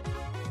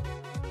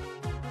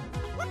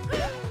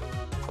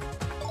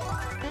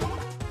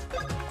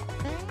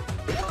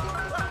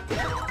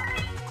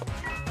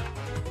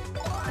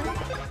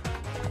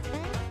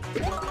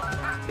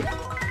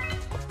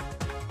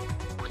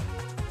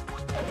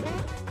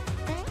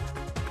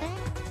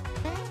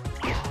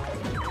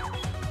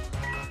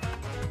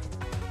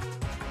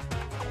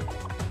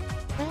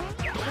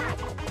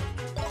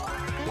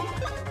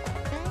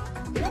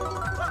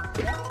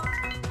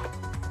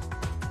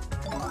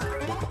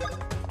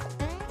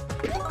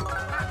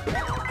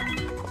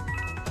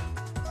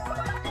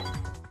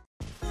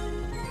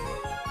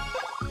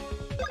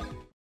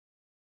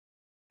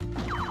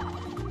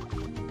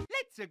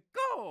 Let's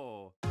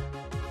go.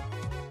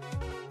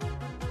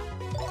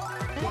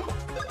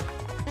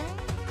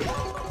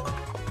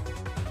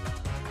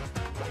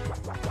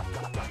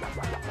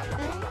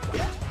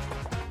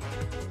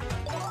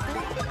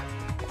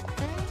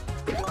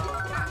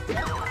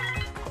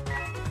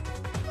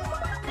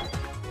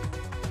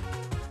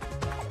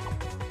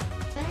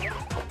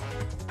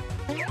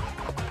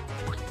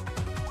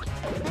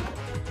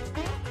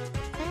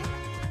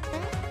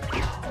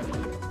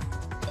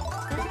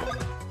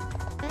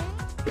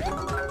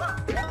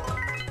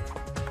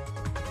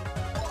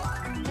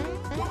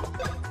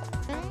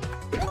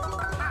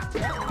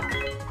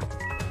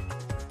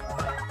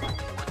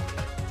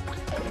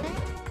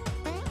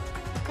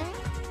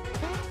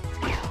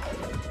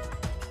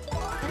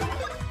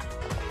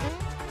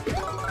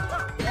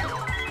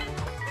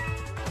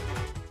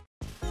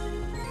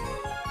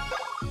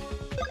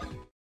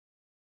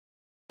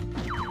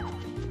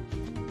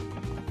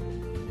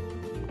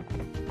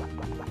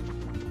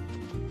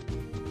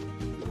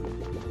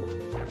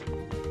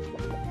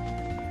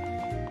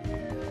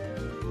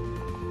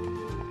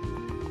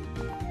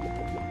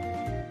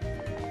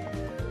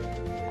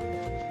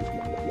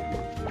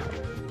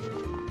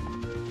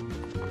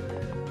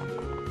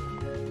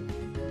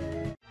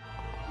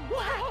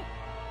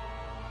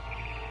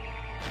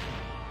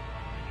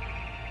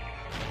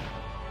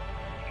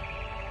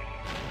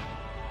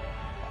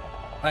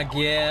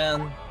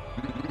 Again.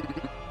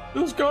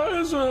 This guy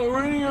is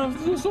raining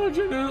off the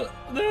subject.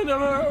 They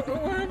never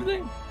or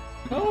everything.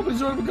 I hope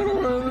he's ever gonna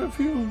run a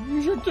few.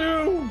 You should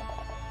too.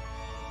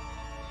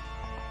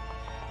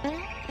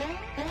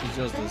 It's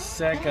just the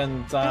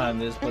second time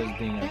this place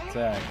being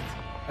attacked.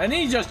 And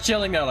he's just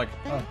chilling there like,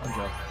 oh, I'm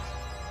joking.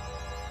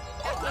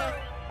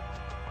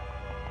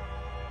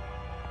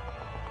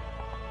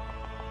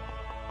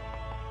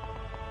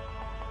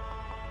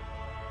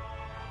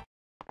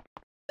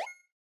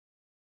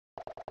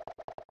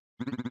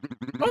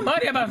 Oh,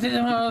 Mario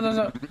baptism.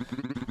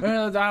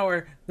 The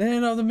tower. The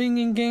end of the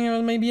Binging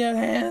Kingdom may be at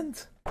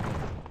hand.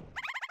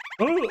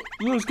 Oh,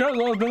 this cat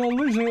has been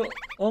unleashed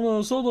on the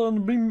assault on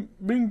the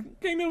Bing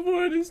Kingdom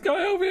for this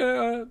guy over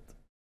here.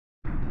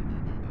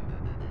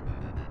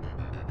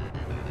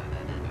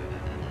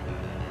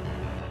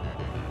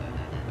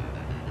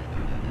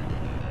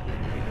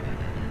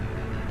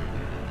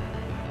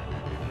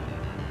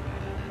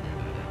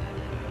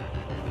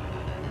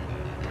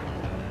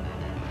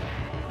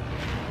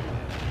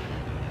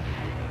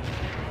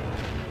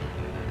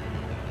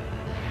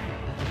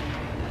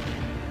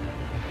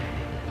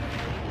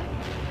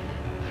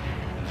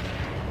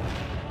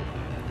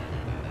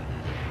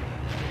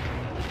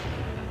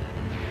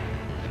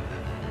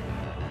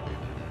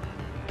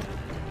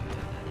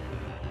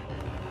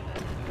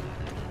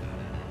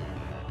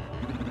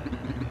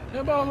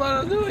 What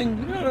Bowletta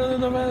doing? We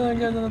gotta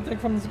get an attack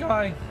from the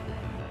sky.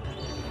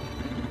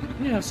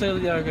 You have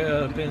sailed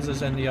the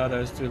princess and the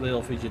others to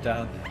Little Fiji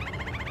Town.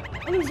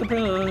 What is the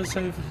princess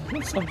say?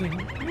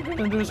 Something. You're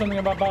gonna do something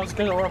about Bowser's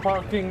Kingdom or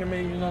Power Kingdom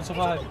may not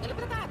survive.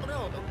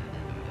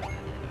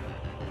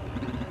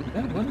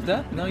 Yeah, what is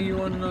that? Now you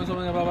want to know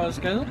something about Bowser's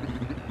Kingdom?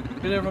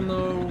 Get there from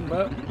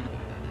the...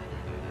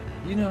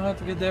 You know how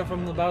to get there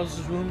from the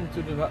Bowser's room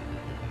to the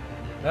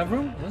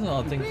bathroom? That's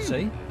not a thing to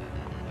say.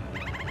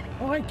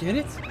 Oh, I get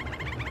it.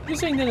 You're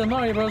saying that the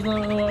Mario Bros.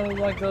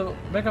 Like the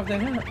back of your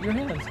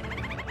hands.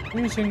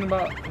 You're saying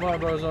about Mario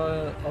Bros.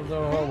 Of the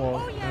whole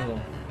world.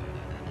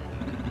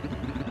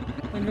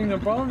 Thinking the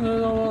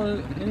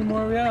problem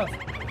anymore we have.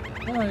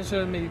 Well, it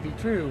should maybe be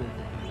true.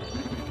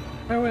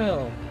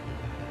 Farewell.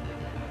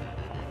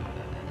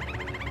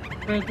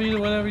 Prince Peter,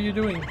 whatever you're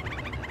doing.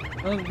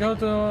 Let's go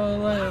to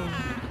land.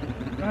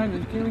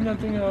 Guys, can we not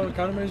think of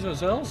countermeasures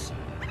ourselves?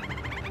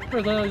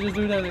 First, let's just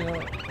do that, you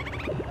know.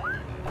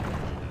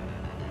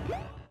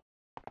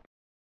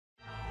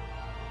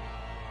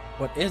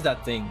 What is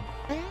that thing?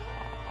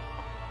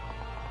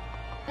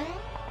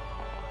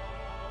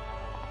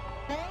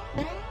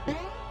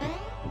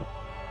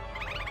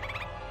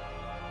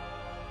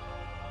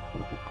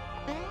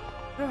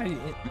 I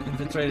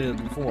infiltrated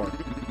it before.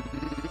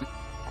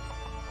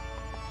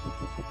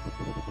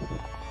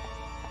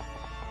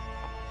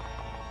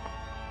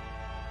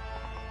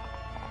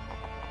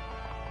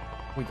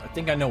 Wait, I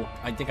think I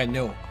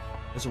know.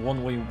 There's a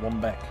one way,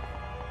 one back.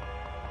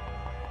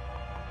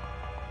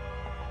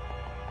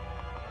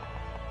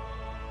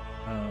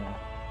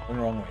 Went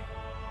the wrong way.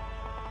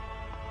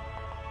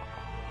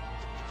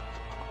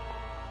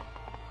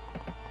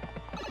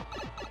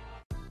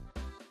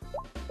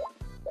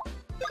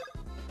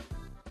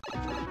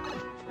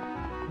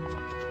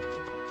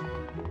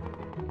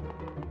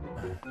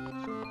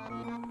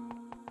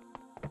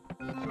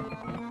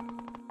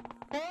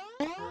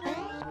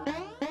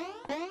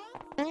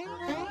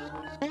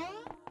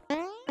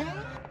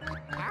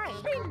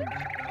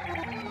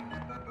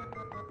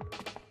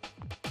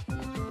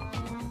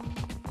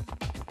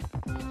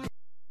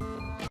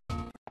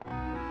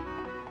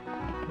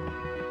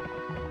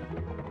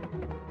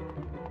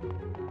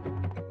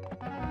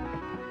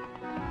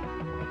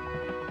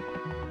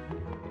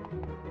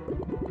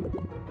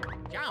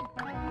 Jump!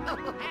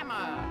 Oh,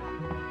 hammer!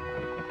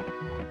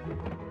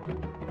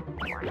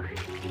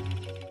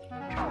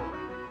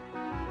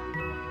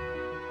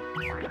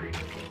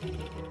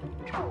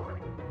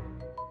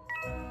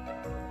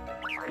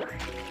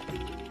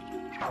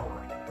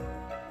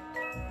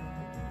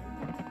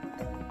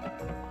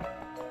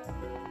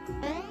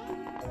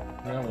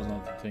 That was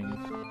not the thing.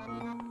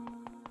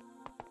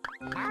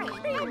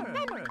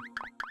 Hammer!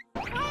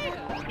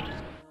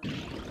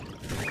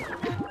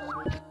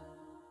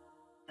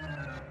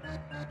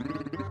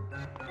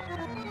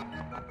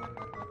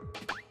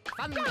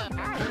 Thunder!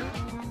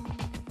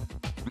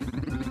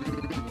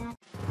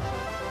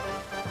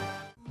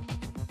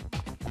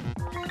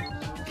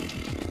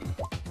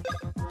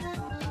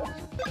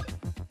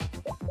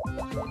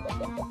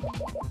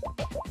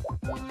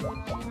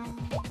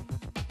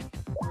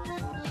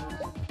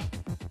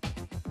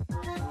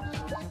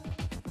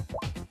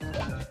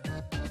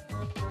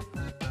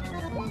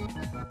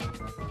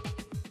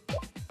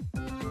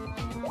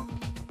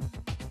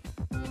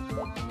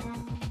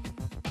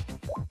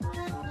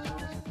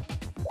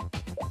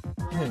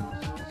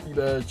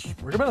 Bitch,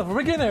 we're coming for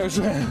beginners.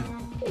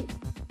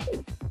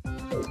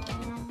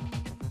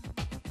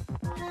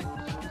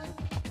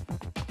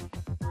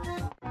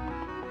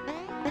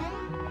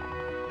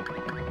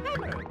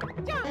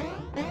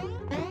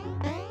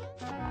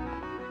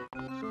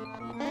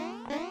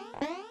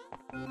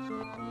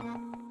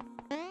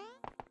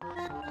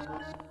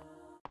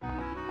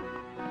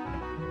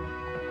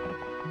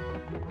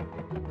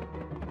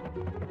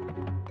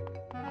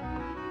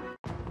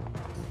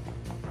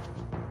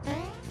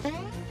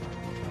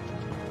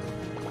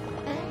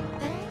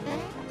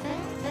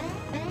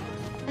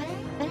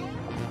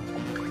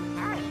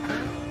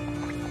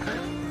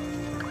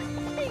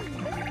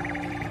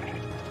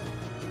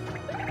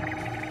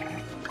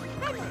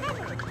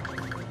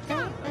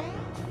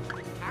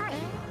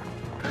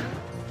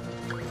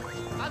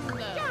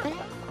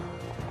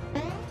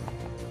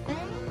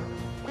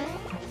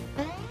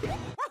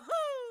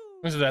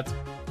 Is that?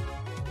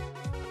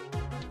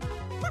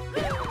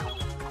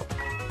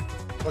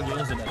 Oh, die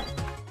internet.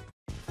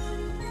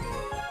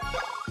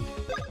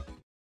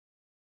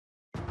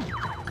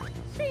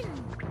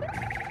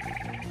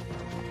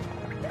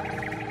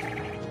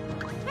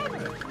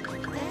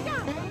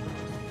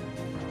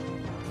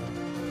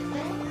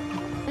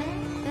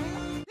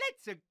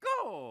 Let's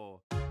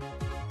go.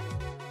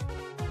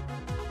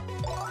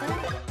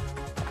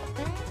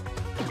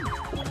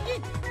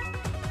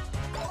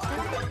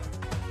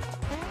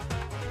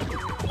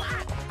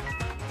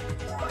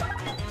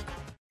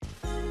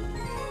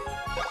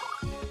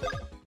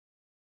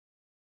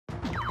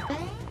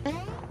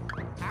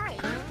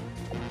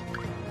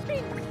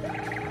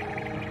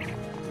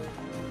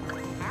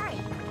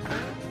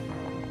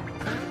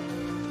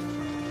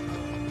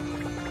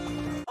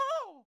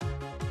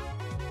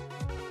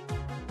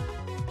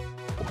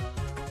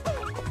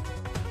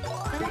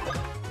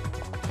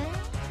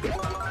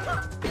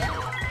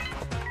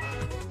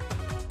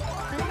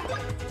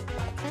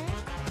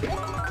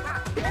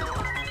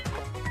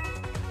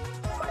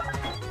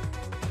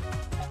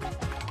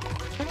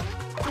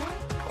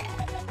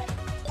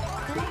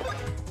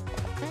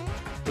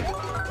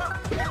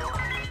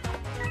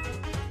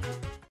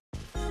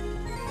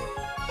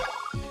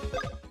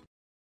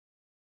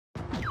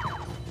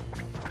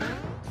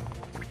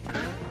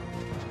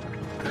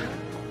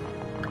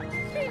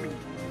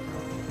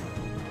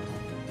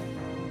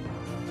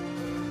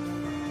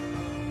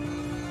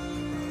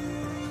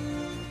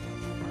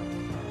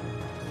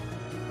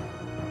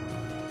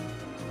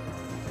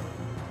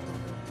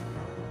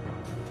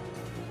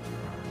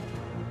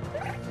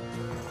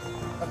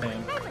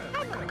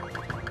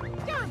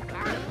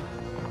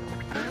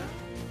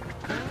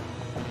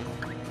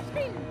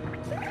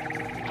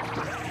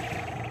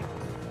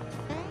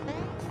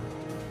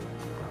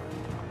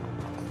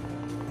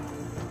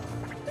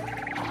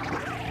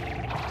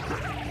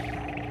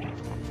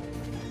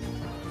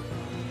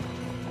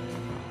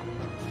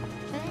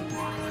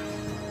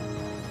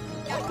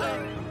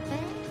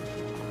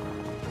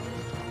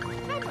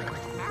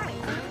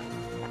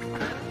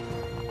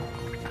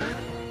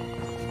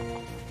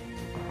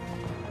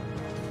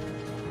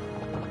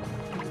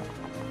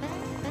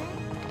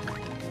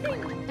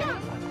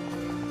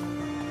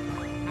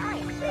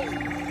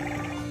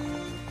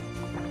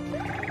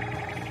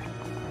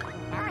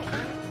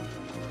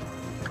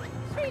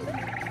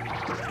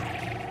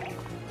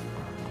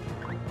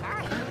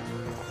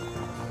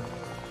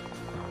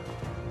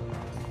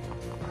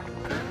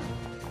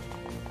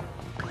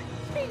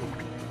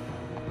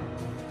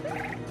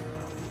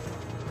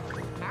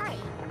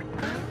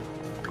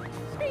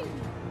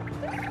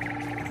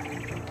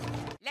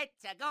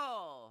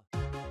 Go.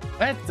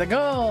 Let's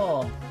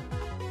go!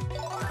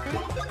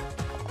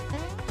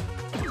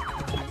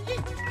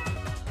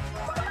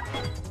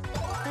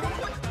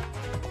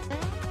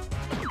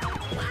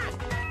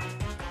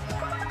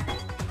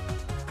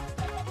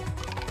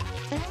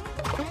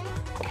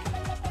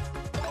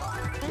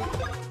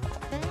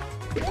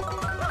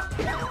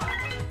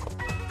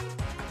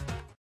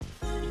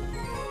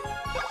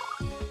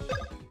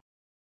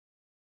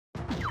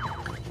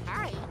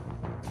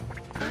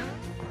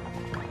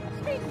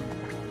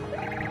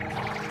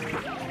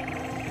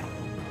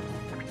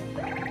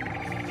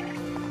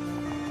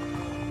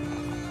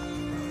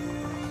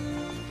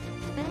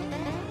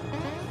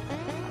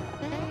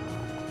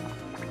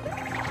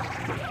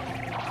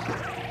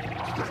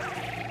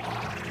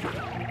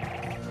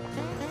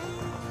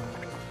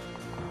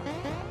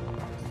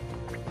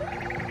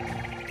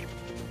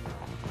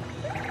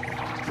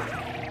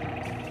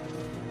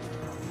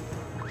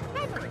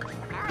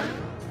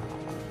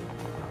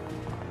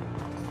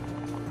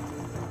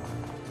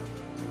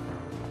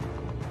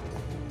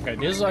 Okay,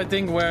 this is, I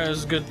think, where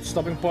is good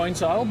stopping point,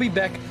 so I'll be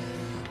back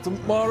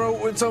tomorrow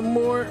with some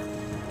more.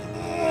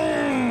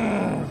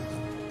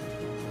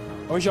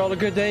 I wish you all a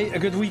good day, a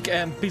good week,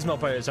 and peace, my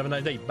players. Have a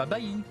nice day.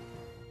 Bye-bye.